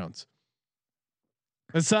Daniel Jones.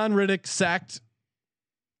 Hassan Riddick sacked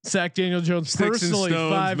Daniel Jones personally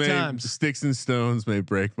 5 times. Sticks and stones may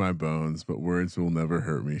break my bones, but words will never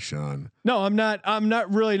hurt me, Sean. No, I'm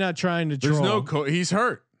not really not trying to troll. There's no he's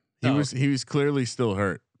hurt. He was clearly still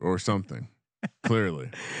hurt or something. Clearly.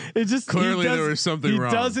 It just clearly there was something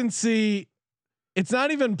wrong. He doesn't see. It's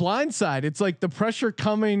not even blindside. It's like the pressure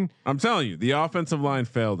coming. I'm telling you, the offensive line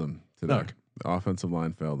failed him today. Look. The offensive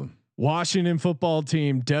line failed him. Washington football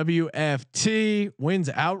team WFT wins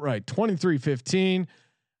outright 23-15.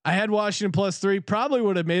 I had Washington +3. Probably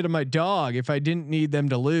would have made him my dog if I didn't need them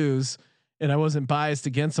to lose and I wasn't biased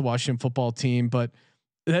against the Washington football team. But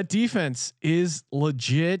that defense is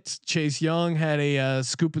legit. Chase Young had a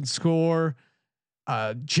scoop and score.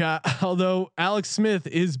 Although Alex Smith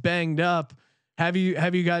is banged up. Have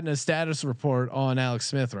you gotten a status report on Alex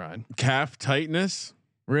Smith, Ryan? Calf tightness,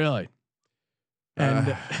 really?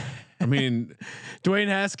 And I mean, Dwayne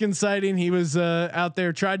Haskins sighting. He was out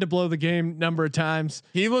there, tried to blow the game number of times.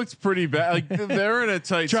 He looked pretty bad. Like they're in a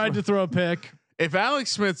tight. Tried to throw a pick. If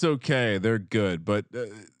Alex Smith's okay, they're good. But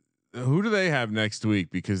who do they have next week?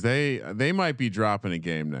 Because they might be dropping a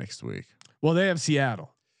game next week. Well, they have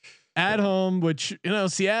Seattle at home, which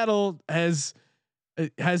Seattle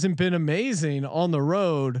hasn't been amazing on the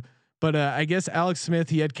road. But I guess Alex Smith,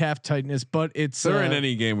 he had calf tightness, but they're in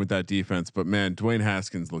any game with that defense. But man, Dwayne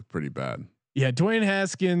Haskins looked pretty bad. Yeah, Dwayne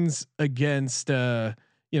Haskins against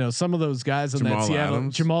some of those guys on that Seattle.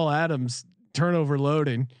 Jamal Adams turnover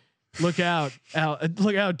loading. Look out,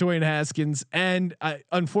 look out, Dwayne Haskins. And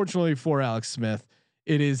unfortunately for Alex Smith,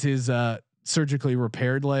 it is his surgically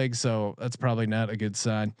repaired leg, so that's probably not a good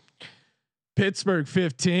sign. Pittsburgh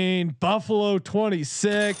 15, Buffalo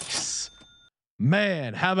 26.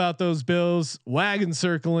 Man, how about those Bills? Wagon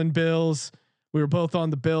circling Bills. We were both on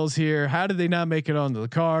the Bills here. How did they not make it onto the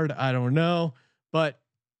card? I don't know, but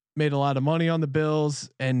made a lot of money on the Bills.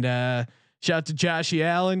 And shout out to Joshy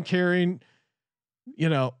Allen carrying.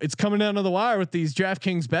 It's coming down to the wire with these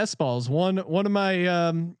DraftKings best balls. One of my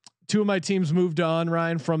 2 of my teams moved on,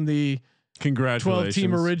 Ryan, from the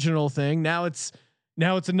 12-team original thing. Now it's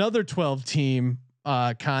another 12-team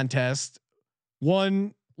contest.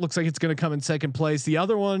 One looks like it's going to come in second place. The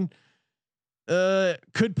other one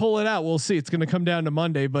could pull it out. We'll see. It's going to come down to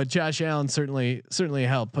Monday, but Josh Allen certainly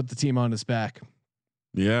helped put the team on his back.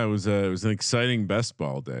 Yeah, it was an exciting best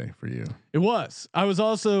ball day for you. It was. I was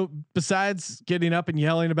also, besides getting up and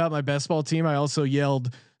yelling about my best ball team, I also yelled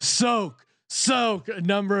soak a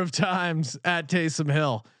number of times at Taysom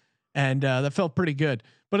Hill, and that felt pretty good.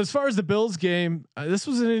 But as far as the Bills game, this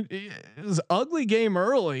was it was an ugly game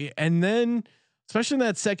early, and then especially in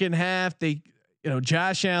that second half,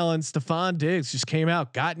 Josh Allen, Stephon Diggs just came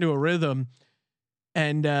out, got into a rhythm.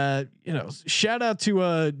 And shout out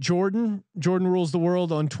to Jordan Rules the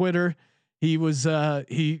World on Twitter. He was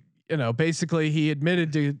basically he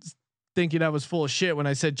admitted to thinking I was full of shit when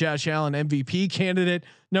I said Josh Allen MVP candidate,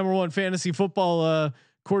 #1 fantasy football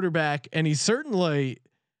quarterback, and he certainly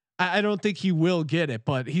I don't think he will get it,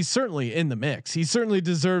 but he's certainly in the mix. He certainly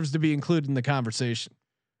deserves to be included in the conversation.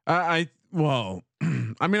 Well,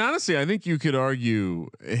 I mean, honestly, I think you could argue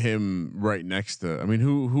him right next to. I mean,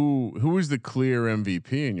 who is the clear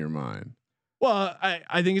MVP in your mind? Well,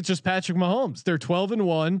 I think it's just Patrick Mahomes. They're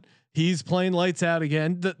 12-1. He's playing lights out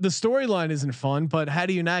again. The storyline isn't fun, but how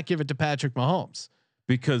do you not give it to Patrick Mahomes?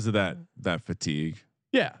 Because of that fatigue.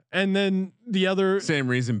 Yeah, and then the other same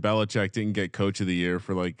reason Belichick didn't get Coach of the Year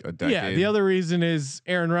for like a decade. Yeah, the other reason is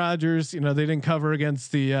Aaron Rodgers. You know, they didn't cover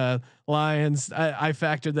against the Lions. I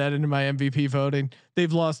factored that into my MVP voting.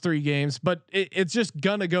 They've lost 3 games, but it's just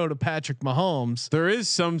gonna go to Patrick Mahomes. There is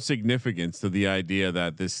some significance to the idea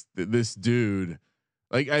that this dude,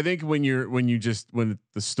 like I think when the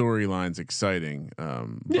storyline's exciting,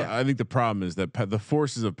 but I think the problem is that the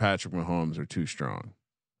forces of Patrick Mahomes are too strong.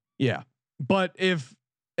 Yeah, but if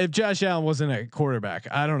Josh Allen wasn't a quarterback,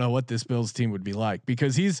 I don't know what this Bills team would be like,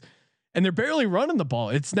 because and they're barely running the ball.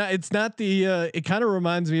 It's not the it kind of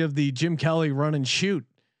reminds me of the Jim Kelly run and shoot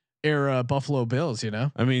era Buffalo Bills, you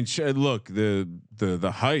know? I mean, look, the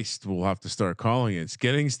heist, we'll have to start calling it. It's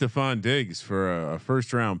getting Stephon Diggs for a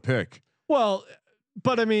first round pick. Well,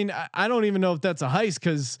 but I mean, I don't even know if that's a heist,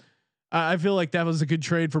 because I feel like that was a good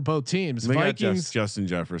trade for both teams. They Vikings, got Justin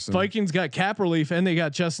Jefferson. Vikings got cap relief, and they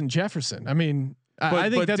got Justin Jefferson. I mean,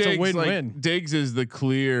 I think that's Diggs, a win-win. Like, Diggs is the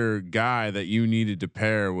clear guy that you needed to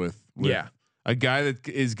pair with a guy that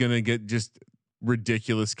is going to get just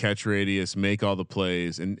ridiculous catch radius, make all the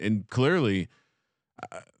plays, and clearly,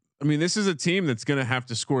 I mean, this is a team that's going to have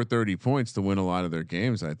to score 30 points to win a lot of their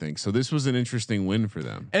games, I think. So this was an interesting win for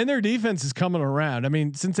them. And their defense is coming around. I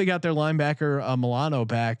mean, since they got their linebacker Milano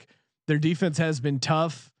back, their defense has been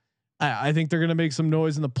tough. I think they're going to make some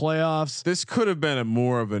noise in the playoffs. This could have been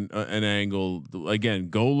more of an angle. Again,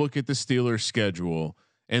 go look at the Steelers schedule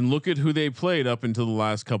and look at who they played up until the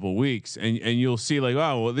last couple of weeks, and you'll see like,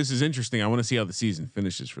 oh, well, this is interesting. I want to see how the season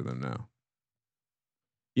finishes for them now.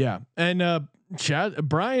 Yeah, and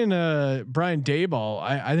Brian Daboll,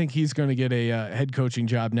 I think he's going to get a head coaching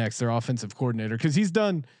job next, their offensive coordinator, because he's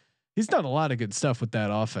done a lot of good stuff with that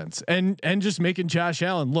offense, and just making Josh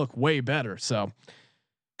Allen look way better. So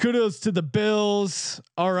kudos to the Bills.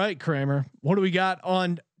 All right, Kramer, what do we got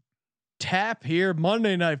on tap here?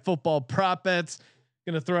 Monday Night Football prop bets.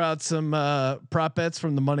 Going to throw out some prop bets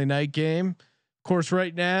from the Monday night game. Of course,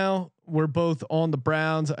 right now we're both on the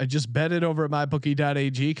Browns. I just bet it over at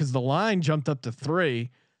mybookie.ag because the line jumped up to 3.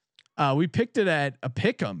 We picked it at a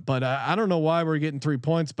pick 'em, but I don't know why we're getting 3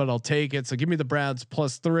 points, but I'll take it. So give me the Browns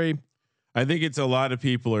 +3. I think it's a lot of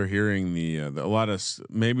people are hearing a lot of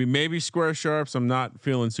maybe square sharps. I'm not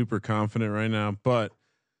feeling super confident right now, but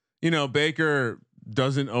Baker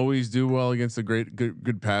doesn't always do well against a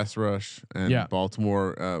good pass rush, and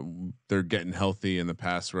Baltimore, they're getting healthy, and the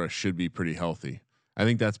pass rush should be pretty healthy. I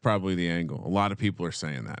think that's probably the angle. A lot of people are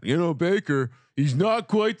saying that. Baker, he's not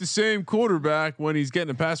quite the same quarterback when he's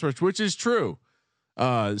getting a pass rush, which is true.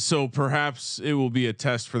 So perhaps it will be a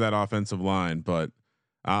test for that offensive line, but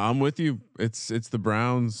I'm with you. It's the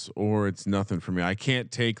Browns or it's nothing for me. I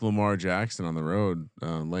can't take Lamar Jackson on the road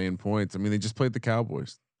laying points. I mean, they just played the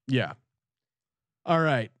Cowboys. Yeah. All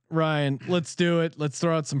right, Ryan, let's do it. Let's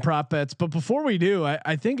throw out some prop bets. But before we do,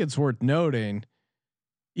 I think it's worth noting.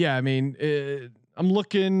 Yeah, I mean, I'm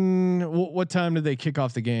looking. What time did they kick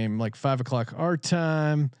off the game? Like 5:00 our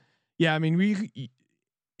time. Yeah, I mean,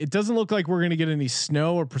 it doesn't look like we're going to get any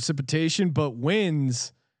snow or precipitation, but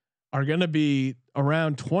winds are going to be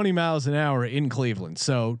around 20 miles an hour in Cleveland.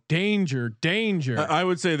 So danger. I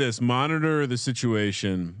would say this: monitor the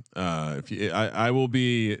situation. I will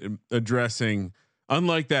be addressing.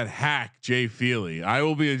 Unlike that hack Jay Feely, I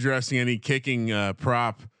will be addressing any kicking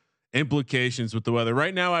prop implications with the weather.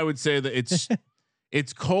 Right now, I would say that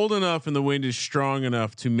it's cold enough and the wind is strong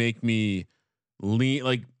enough to make me lean.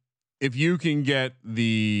 Like if you can get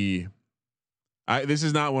this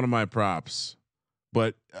is not one of my props,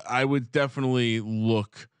 but I would definitely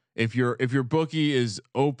look if your bookie is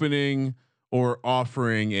opening or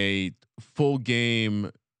offering a full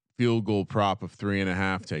game field goal prop of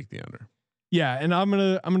 3.5, take the under. Yeah, and I'm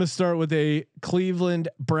gonna start with a Cleveland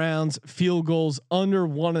Browns field goals under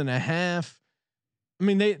 1.5. I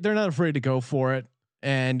mean, they're not afraid to go for it,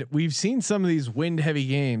 and we've seen some of these wind heavy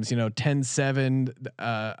games. 10-7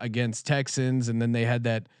 against Texans, and then they had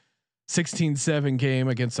that 16-7 game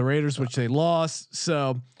against the Raiders, which they lost.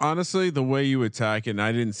 So honestly, the way you attack it, and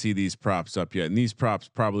I didn't see these props up yet, and these props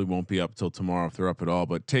probably won't be up till tomorrow if they're up at all.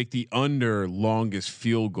 But take the under longest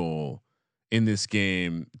field goal in this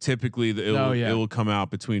game. Typically it will come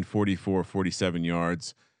out between 44, 47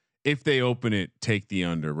 yards. If they open it, take the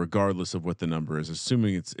under regardless of what the number is,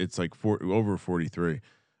 assuming it's like over 43.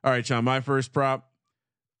 All right, Sean, my first prop.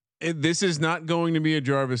 This is not going to be a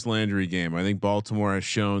Jarvis Landry game. I think Baltimore has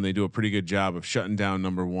shown they do a pretty good job of shutting down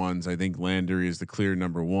number ones. I think Landry is the clear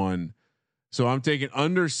number one. So I'm taking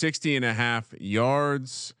under 60.5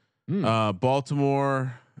 yards.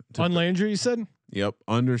 Baltimore on Landry, you said? Yep.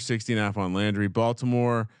 Under 60.5 on Landry.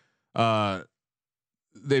 Baltimore.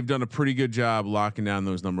 they've done a pretty good job locking down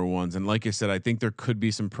those number ones. And like I said, I think there could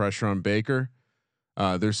be some pressure on Baker.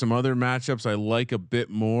 There's some other matchups I like a bit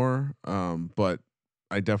more, but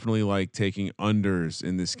I definitely like taking unders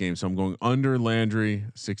in this game. So I'm going under Landry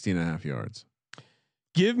 16.5 yards.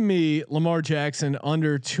 Give me Lamar Jackson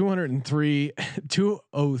under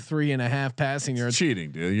 203.5 passing yards. It's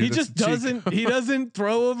cheating, dude. He just doesn't. He doesn't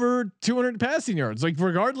throw over 200 passing yards. Like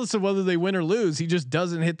regardless of whether they win or lose, he just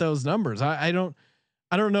doesn't hit those numbers. I don't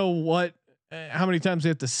know how many times they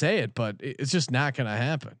have to say it, but it's just not going to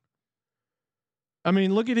happen. I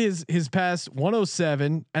mean, look at his pass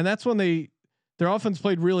 107, and that's when their offense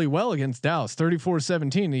played really well against Dallas.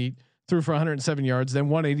 34-17. He threw for 107 yards, then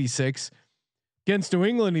 186. Against New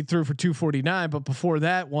England, he threw for 249, but before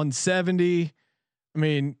that, 170. I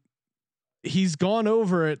mean, he's gone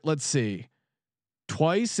over it. Let's see,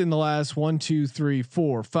 twice in the last 1, 2, 3,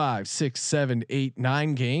 4, 5, 6, 7, 8,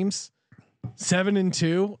 9 games.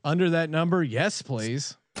 7-2 under that number. Yes,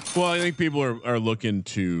 please. Well, I think people are looking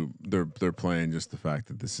to they're playing just the fact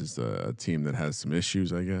that this is a team that has some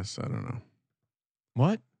issues. I guess I don't know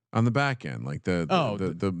what on the back end, like the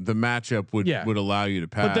matchup would allow you to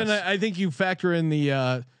pass. But then I think you factor in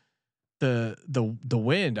the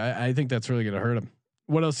wind. I think that's really going to hurt him.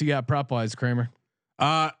 What else you got prop wise, Kramer?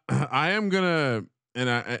 I am gonna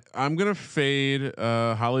I'm gonna fade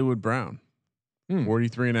Hollywood Brown.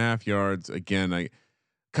 43.5 yards. Again, I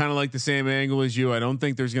kind of like the same angle as you. I don't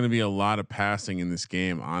think there's going to be a lot of passing in this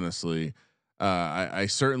game, honestly. I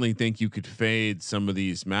certainly think you could fade some of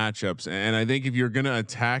these matchups, and I think if you're going to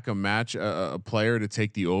attack a player to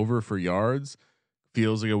take the over for yards,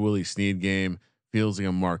 feels like a Willie Snead game, feels like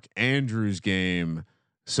a Mark Andrews game.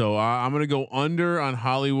 So I'm going to go under on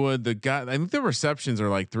Hollywood. I think the receptions are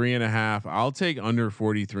like 3.5. I'll take under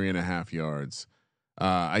 43.5 yards.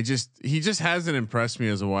 He just hasn't impressed me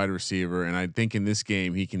as a wide receiver, and I think in this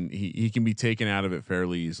game he can be taken out of it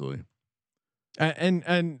fairly easily.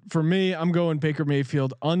 And for me, I'm going Baker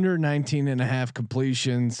Mayfield under 19.5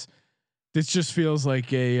 completions. This just feels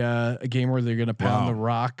like a game where they're going to pound the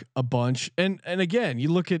rock a bunch. And again, you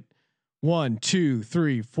look at 1, 2,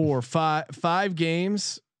 3, 4, 5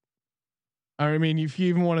 games. I mean, if you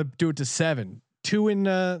even want to do it to 7, 2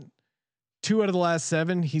 out of the last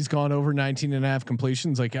 7, he's gone over 19.5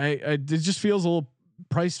 completions. Like it just feels a little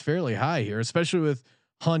priced fairly high here, especially with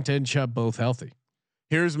Hunt and Chubb both healthy.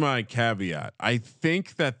 Here's my caveat. I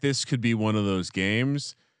think that this could be one of those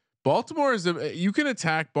games. Baltimore you can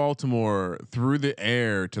attack Baltimore through the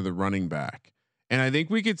air to the running back. And I think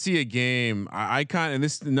we could see a game. And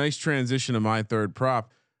this is a nice transition to my third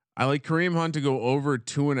prop. I like Kareem Hunt to go over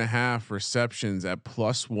 2.5 receptions at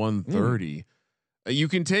plus 130. You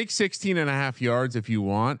can take 16.5 yards if you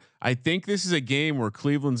want. I think this is a game where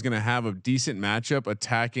Cleveland's going to have a decent matchup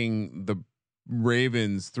attacking the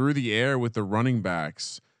Ravens through the air with the running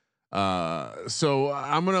backs. So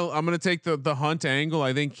I'm gonna take the Hunt angle.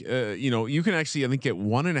 I think you can actually get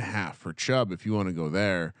 1.5 for Chubb if you want to go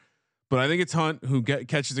there, but I think it's Hunt who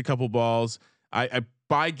catches a couple balls. I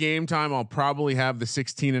by game time I'll probably have the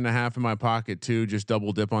 16.5 in my pocket too. Just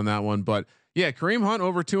double dip on that one, but. Yeah, Kareem Hunt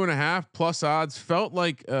over 2.5 plus odds felt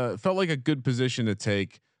like a good position to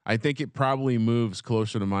take. I think it probably moves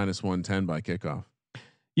closer to minus 110 by kickoff.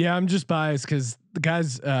 Yeah, I'm just biased because the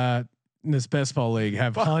guys in this best ball league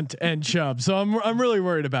have Hunt and Chubb, so I'm really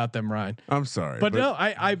worried about them, Ryan. I'm sorry, but no,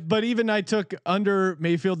 but even I took under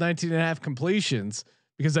Mayfield 19.5 completions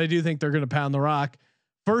because I do think they're going to pound the rock.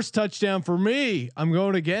 First touchdown for me. I'm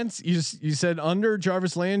going against you. You said under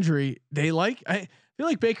Jarvis Landry. I feel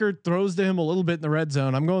like Baker throws to him a little bit in the red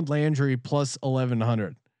zone. I'm going Landry plus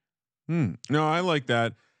 1100. No, I like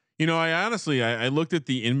that. I honestly, I looked at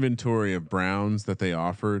the inventory of Browns that they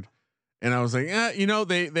offered and I was like,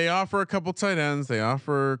 they offer a couple tight ends, they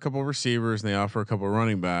offer a couple receivers, and they offer a couple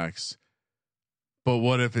running backs. But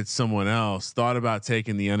what if it's someone else? Thought about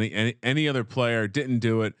taking any other player, didn't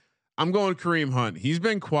do it. I'm going Kareem Hunt. He's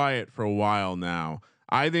been quiet for a while now.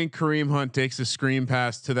 I think Kareem Hunt takes a screen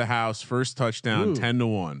pass to the house, first touchdown,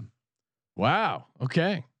 10-1. Wow.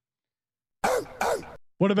 Okay.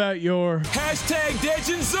 What about your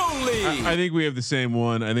 #Legends only? I think we have the same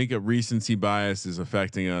one. I think a recency bias is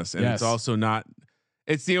affecting us, and it's also not.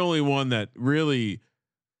 It's the only one that really.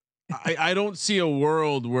 I don't see a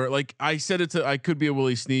world where, like I said, I could be a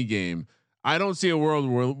Willie Snead game. I don't see a world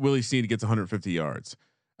where Willie Snead gets 150 yards.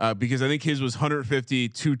 Because I think his was 150,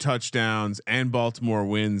 2 touchdowns, and Baltimore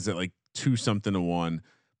wins at like 2-something-1.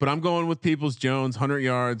 But I'm going with Peoples Jones, 100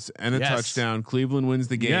 yards and a touchdown. Cleveland wins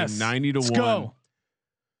the game, 90-1. Let's go.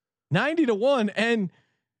 90-1, and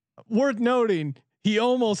worth noting, He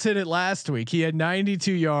almost hit it last week. He had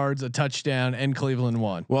 92 yards, a touchdown, and Cleveland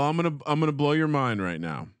won. Well, I'm gonna blow your mind right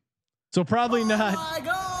now. So probably not.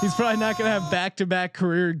 He's probably not going to have back-to-back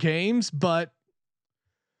career games, but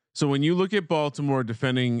so when you look at Baltimore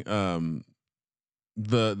defending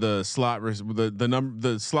the slot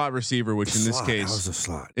the slot receiver, which in this case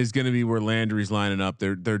is going to be where Landry's lining up.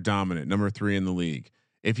 They're dominant, number 3 in the league.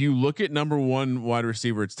 If you look at number 1 wide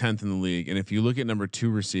receiver, it's 10th in the league, and if you look at number 2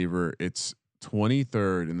 receiver, it's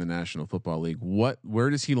 23rd in the National Football League. Where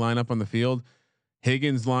does he line up on the field?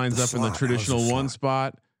 Higgins lines up in the traditional 1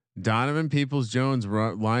 spot. Donovan Peoples-Jones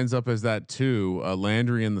lines up as that 2.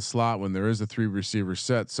 Landry in the slot when there is a 3 receiver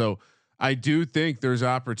set. So I do think there's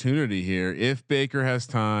opportunity here if Baker has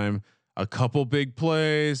time. A couple big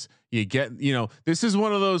plays, you get. This is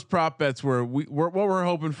one of those prop bets where what we're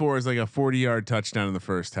hoping for is like a 40-yard touchdown in the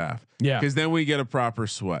first half. Yeah, because then we get a proper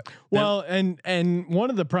sweat. Well, and one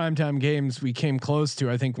of the primetime games we came close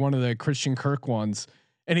to, I think one of the Christian Kirk ones,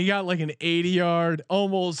 and he got like an 80-yard,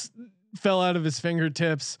 almost fell out of his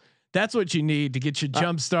fingertips. That's what you need to get you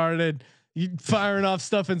jump started. You firing off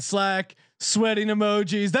stuff in Slack, sweating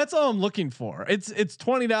emojis. That's all I'm looking for. It's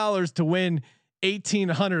 $20 to win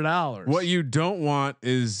 $1,800. What you don't want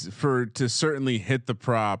is to certainly hit the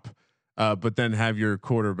prop, but then have your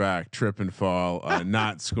quarterback trip and fall,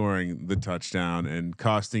 not scoring the touchdown and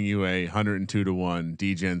costing you a 102-1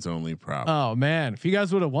 DGens only prop. Oh man, if you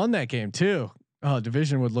guys would have won that game too,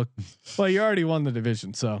 division would look. Well, you already won the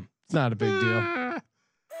division, so it's not a big deal.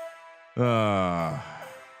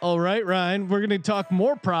 All right, Ryan, we're going to talk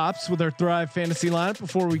more props with our Thrive Fantasy lineup.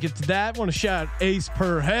 Before we get to that, I want to shout out Ace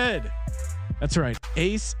Per Head. That's right.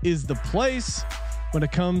 Ace is the place when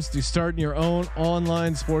it comes to starting your own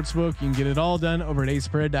online sportsbook. You can get it all done over at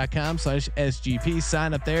aceperhead.com/SGP.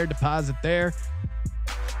 Sign up there, deposit there.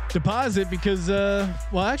 Deposit because,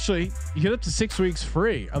 actually, you get up to 6 weeks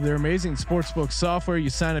free of their amazing sportsbook software. You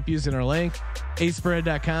sign up using our link,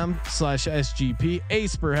 aceperhead.com/SGP,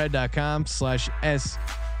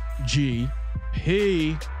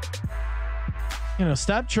 aceperhead.com/SGP.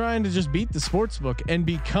 Stop trying to just beat the sportsbook and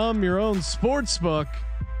become your own sportsbook.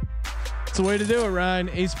 It's the way to do it, Ryan.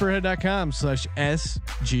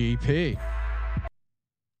 aceperhead.com/SGP.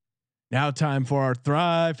 Now time for our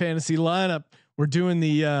Thrive Fantasy lineup. We're doing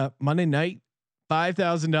the Monday night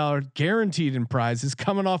 $5,000 guaranteed in prizes,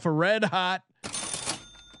 coming off a red hot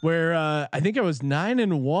where I think I was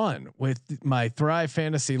 9-1 with my Thrive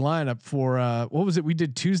Fantasy lineup for what was it? We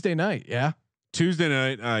did Tuesday night. Yeah. Tuesday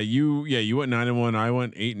night. You went 9-1. I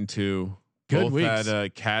went 8-2. Good Both weeks.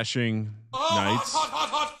 had cashing nights.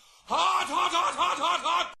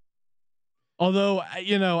 Although,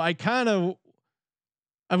 I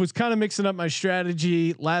was kind of mixing up my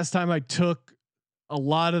strategy last time. I took a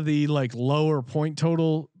lot of the lower point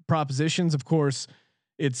total propositions. Of course,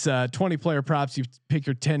 it's 20 player props. You pick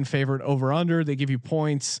your 10 favorite over under. They give you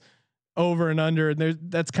points over and under, and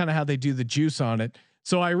that's kind of how they do the juice on it.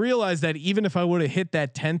 So I realized that even if I would have hit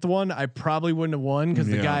that 10th one, I probably wouldn't have won because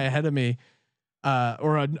the guy ahead of me,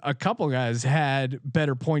 or a couple guys had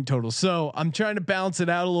better point totals. So I'm trying to balance it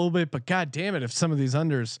out a little bit, but God damn it, if some of these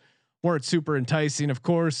unders weren't super enticing. Of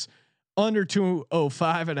course, under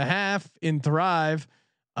 205.5 in Thrive,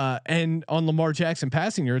 and on Lamar Jackson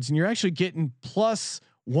passing yards, and you're actually getting plus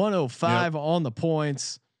 105 on the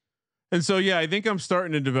points. And so, I think I'm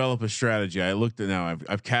starting to develop a strategy. I looked at now.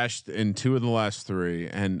 I've cashed in 2 of the last 3,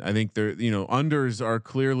 and I think they're unders are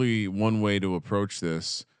clearly one way to approach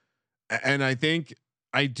this. And I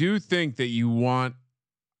do think that you want.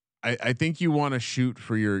 I think you want to shoot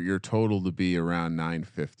for your total to be around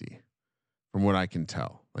 950, from what I can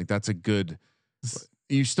tell. Like that's a good.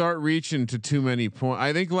 You start reaching to too many points.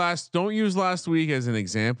 I think don't use last week as an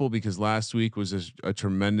example because last week was a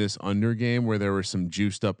tremendous under game where there were some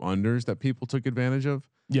juiced up unders that people took advantage of.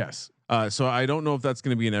 Yes. So I don't know if that's going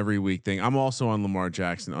to be an every week thing. I'm also on Lamar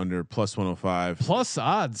Jackson under plus 105, plus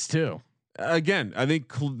odds too. Again, I think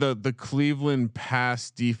the Cleveland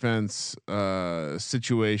pass defense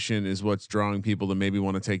situation is what's drawing people to maybe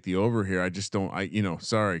want to take the over here. I just don't.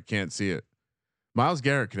 Sorry, can't see it. Myles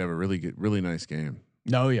Garrett could have a really nice game.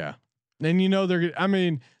 No, yeah, and they're. I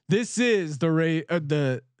mean, this is Ravens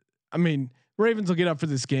will get up for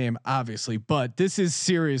this game, obviously, but this is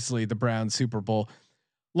seriously the Browns Super Bowl.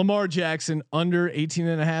 Lamar Jackson under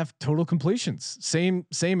 18.5 total completions. Same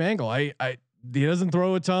angle. He doesn't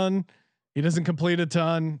throw a ton. He doesn't complete a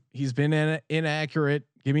ton. He's been inaccurate.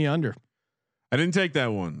 Give me under. I didn't take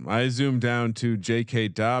that one. I zoomed down to J.K.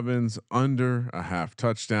 Dobbins under a half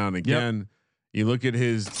touchdown. Again, you look at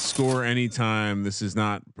his score anytime. This is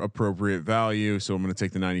not appropriate value, so I'm going to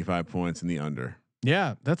take the 95 points in the under.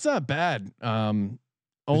 Yeah, that's not bad.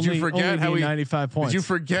 Did you forget how we 95 points? Did you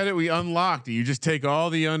forget it? We unlocked it. You just take all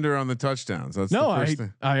the under on the touchdowns. That's no, the first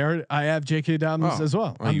thing. I have J.K. Dobbins as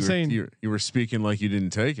well. I'm saying you were speaking like you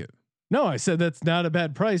didn't take it. no. I said that's not a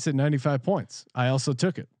bad price at 95 points. I also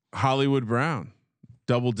took it. Hollywood Brown,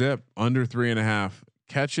 double dip under 3.5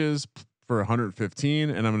 catches for 115,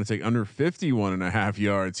 and I'm going to take under 51.5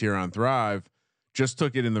 yards here on Thrive. Just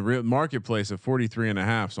took it in the real marketplace at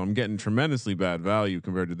 43.5, so I'm getting tremendously bad value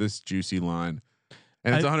compared to this juicy line.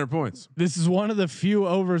 And it's 100 points. This is one of the few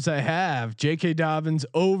overs I have. J.K. Dobbins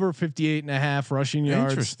over 58.5 rushing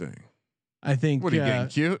yards. Interesting. I think. What are you getting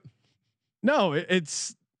cute? No,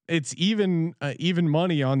 it's even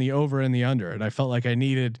money on the over and the under, and I felt like I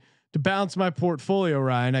needed to bounce my portfolio.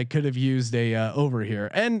 Ryan, I could have used a over here,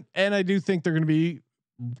 and I do think they're going to be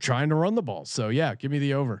trying to run the ball. So yeah, give me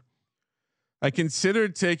the over. I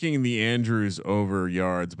considered taking the Andrews over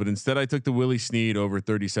yards, but instead I took the Willie Snead over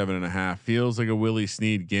 37.5. Feels like a Willie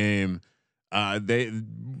Snead game.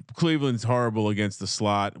 Cleveland's horrible against the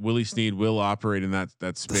slot. Willie Snead will operate in that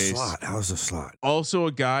space. The slot. How's the slot? Also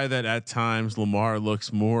a guy that at times Lamar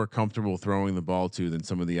looks more comfortable throwing the ball to than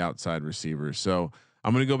some of the outside receivers. So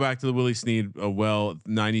I'm going to go back to the Willie Snead.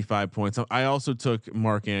 95 points. I also took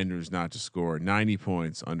Mark Andrews not to score 90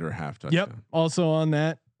 points under a half touchdown. Yep. Also on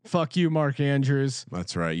that. Fuck you, Mark Andrews.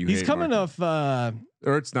 That's right. He's coming off.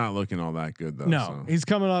 Ertz not looking all that good though. No, so. he's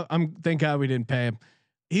coming off. Thank God we didn't pay him.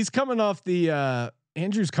 He's coming off the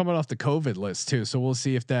Andrews coming off the COVID list too. So we'll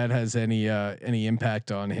see if that has any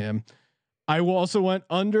impact on him. I also went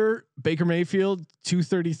under Baker Mayfield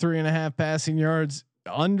 233.5 passing yards.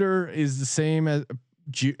 Under is the same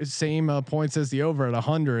points as the over at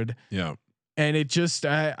 100. Yeah. And it just,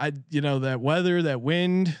 that weather, that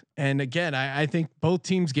wind, and again, I think both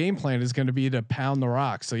teams' game plan is going to be to pound the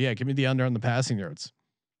rock. So yeah, give me the under on the passing yards.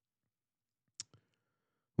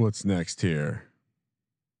 What's next here?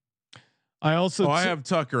 I also, I have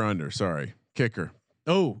Tucker under. Sorry, kicker.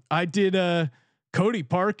 Oh, I did Cody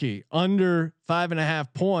Parkey under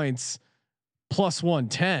 5.5 points plus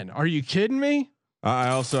 110. Are you kidding me? I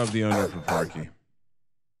also have the under for Parkey.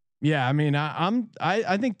 Yeah, I mean,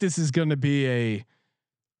 I think this is going to be a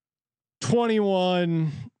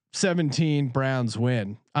 21-17 Browns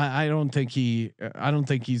win. I don't think he's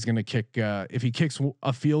going to kick. If he kicks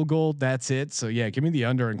a field goal, that's it. So yeah, give me the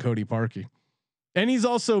under on Cody Parkey. And he's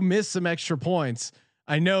also missed some extra points.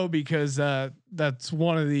 I know because that's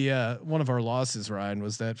one of our losses. Ryan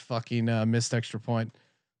was that fucking missed extra point.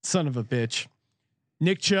 Son of a bitch.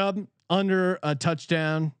 Nick Chubb under a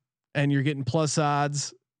touchdown, and you're getting plus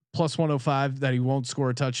odds. Plus 105 that he won't score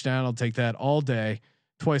a touchdown. I'll take that all day,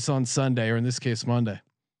 twice on Sunday, or in this case, Monday.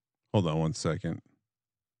 Hold on 1 second.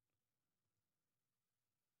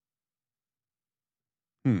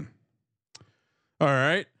 All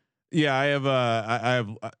right. Yeah, I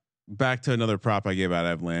have back to another prop I gave out. I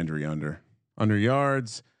have Landry under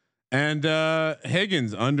yards and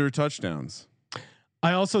Higgins under touchdowns.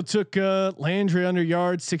 I also took Landry under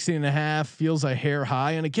yards, 16.5, feels a hair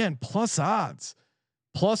high. And again, plus odds.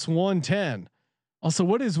 Plus 110. Also,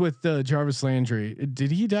 what is with Jarvis Landry?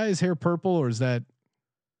 Did he dye his hair purple, or is that?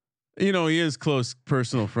 He is close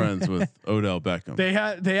personal friends with Odell Beckham. They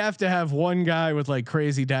have to have one guy with like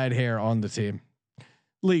crazy dyed hair on the team.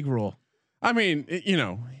 League rule. I mean,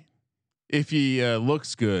 if he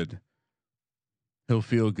looks good, he'll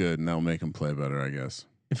feel good, and that'll make him play better, I guess.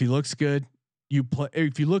 If he looks good, you play.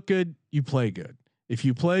 If you look good, you play good. If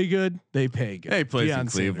you play good, they pay good. He plays in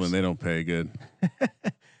Cleveland. They don't pay good.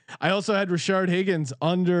 I also had Rashard Higgins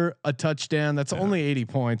under a touchdown. That's only 80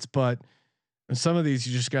 points, but some of these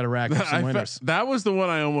you just got to rack up some winners. That was the one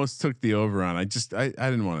I almost took the over on. I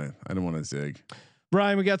didn't want to zig.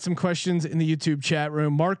 Brian, we got some questions in the YouTube chat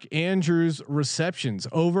room. Mark Andrews receptions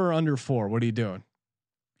over or under 4. What are you doing?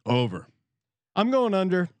 Over. I'm going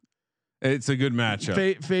under. It's a good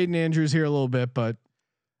matchup. Fading Andrews here a little bit, but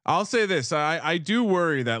I'll say this: I do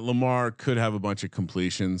worry that Lamar could have a bunch of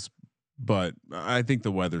completions, but I think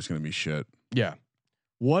the weather's going to be shit. Yeah.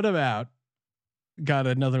 What about? Got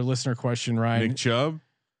another listener question, Ryan.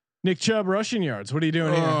 Nick Chubb rushing yards. What are you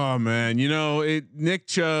doing here? Oh man, Nick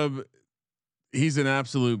Chubb, he's an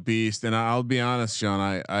absolute beast. And I'll be honest,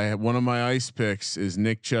 Sean, I have one of my ice picks is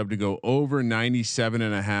Nick Chubb to go over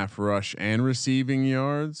 97.5 rush and receiving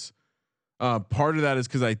yards. Part of that is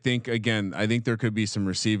because I think there could be some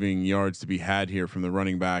receiving yards to be had here from the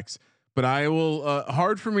running backs, but I will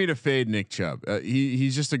hard for me to fade Nick Chubb.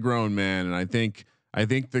 He's just a grown man. And I think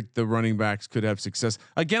that the running backs could have success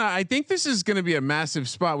again. I think this is going to be a massive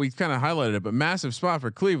spot. We kind of highlighted it, but massive spot for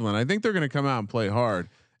Cleveland. I think they're going to come out and play hard.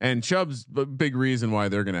 And Chubb's a big reason why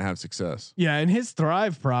they're going to have success. Yeah, and his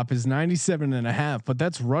Thrive prop is 97.5, but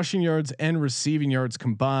that's rushing yards and receiving yards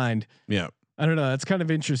combined. Yeah. I don't know. That's kind of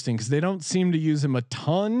interesting because they don't seem to use him a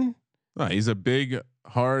ton. No, he's a big,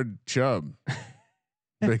 hard Chubb.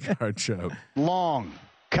 Big, hard Chubb. Long.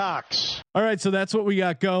 Cox. All right, so that's what we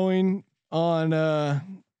got going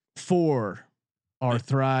on for our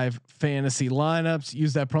Thrive fantasy lineups.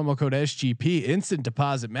 Use that promo code SGP, instant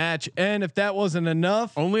deposit match. And if that wasn't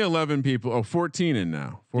enough, only 11 people. Oh, 14 in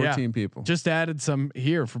now. 14 people. Just added some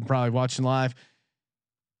here from probably watching live.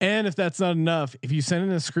 And if that's not enough, if you send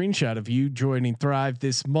in a screenshot of you joining Thrive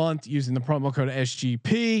this month using the promo code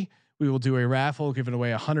SGP, we will do a raffle giving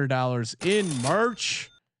away $100 in merch.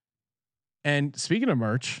 And speaking of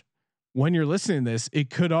merch, when you're listening to this, it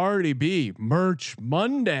could already be Merch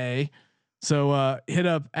Monday. So hit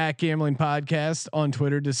up @Gambling Podcast on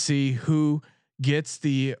Twitter to see who gets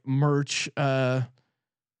the merch.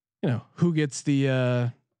 Who gets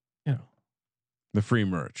the the free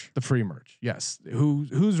merch. The free merch. Yes.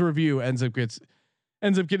 Whose review ends up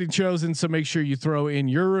getting chosen. So make sure you throw in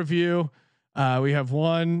your review. We have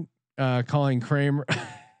one calling Kramer.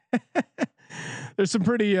 There's some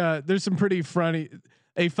pretty funny.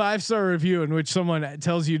 A 5-star review in which someone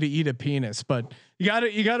tells you to eat a penis, but you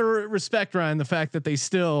gotta respect, Ryan, the fact that they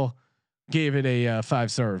still gave it a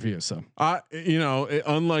 5-star review. So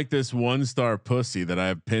unlike this 1-star pussy that I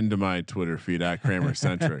have pinned to my Twitter feed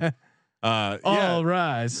 @KramerCentric. All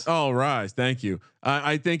rise. Thank you.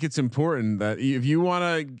 I think it's important that if you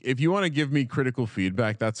want to give me critical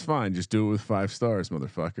feedback, that's fine. Just do it with 5 stars,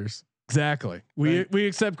 motherfuckers. Exactly. We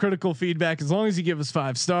accept critical feedback as long as you give us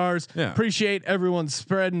 5 stars. Yeah. Appreciate everyone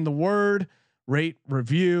spreading the word, rate,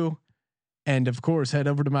 review, and of course head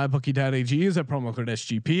over to mybookie.ag. Use that promo code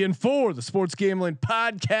SGP. And for the Sports Gambling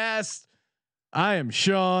Podcast, I am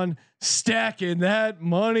Sean, stacking that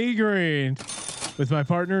money green with my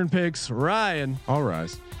partner in picks, Ryan. All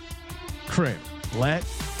rise. Kramer. Let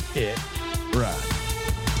it ride.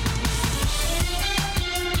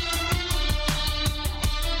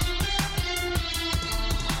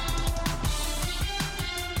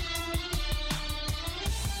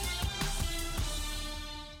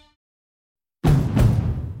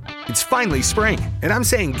 It's finally spring, and I'm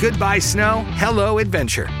saying goodbye snow, hello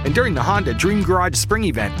adventure. And during the Honda Dream Garage Spring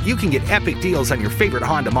Event, you can get epic deals on your favorite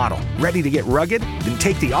Honda model. Ready to get rugged? Then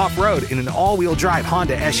take the off-road in an all-wheel drive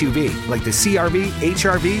Honda SUV, like the CRV,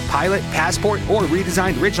 HRV, Pilot, Passport, or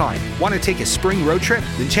redesigned Ridgeline. Want to take a spring road trip?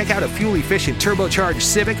 Then check out a fuel-efficient turbocharged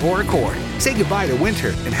Civic or Accord. Say goodbye to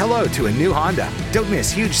winter and hello to a new Honda. Don't miss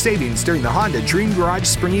huge savings during the Honda Dream Garage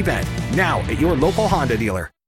Spring Event, now at your local Honda dealer.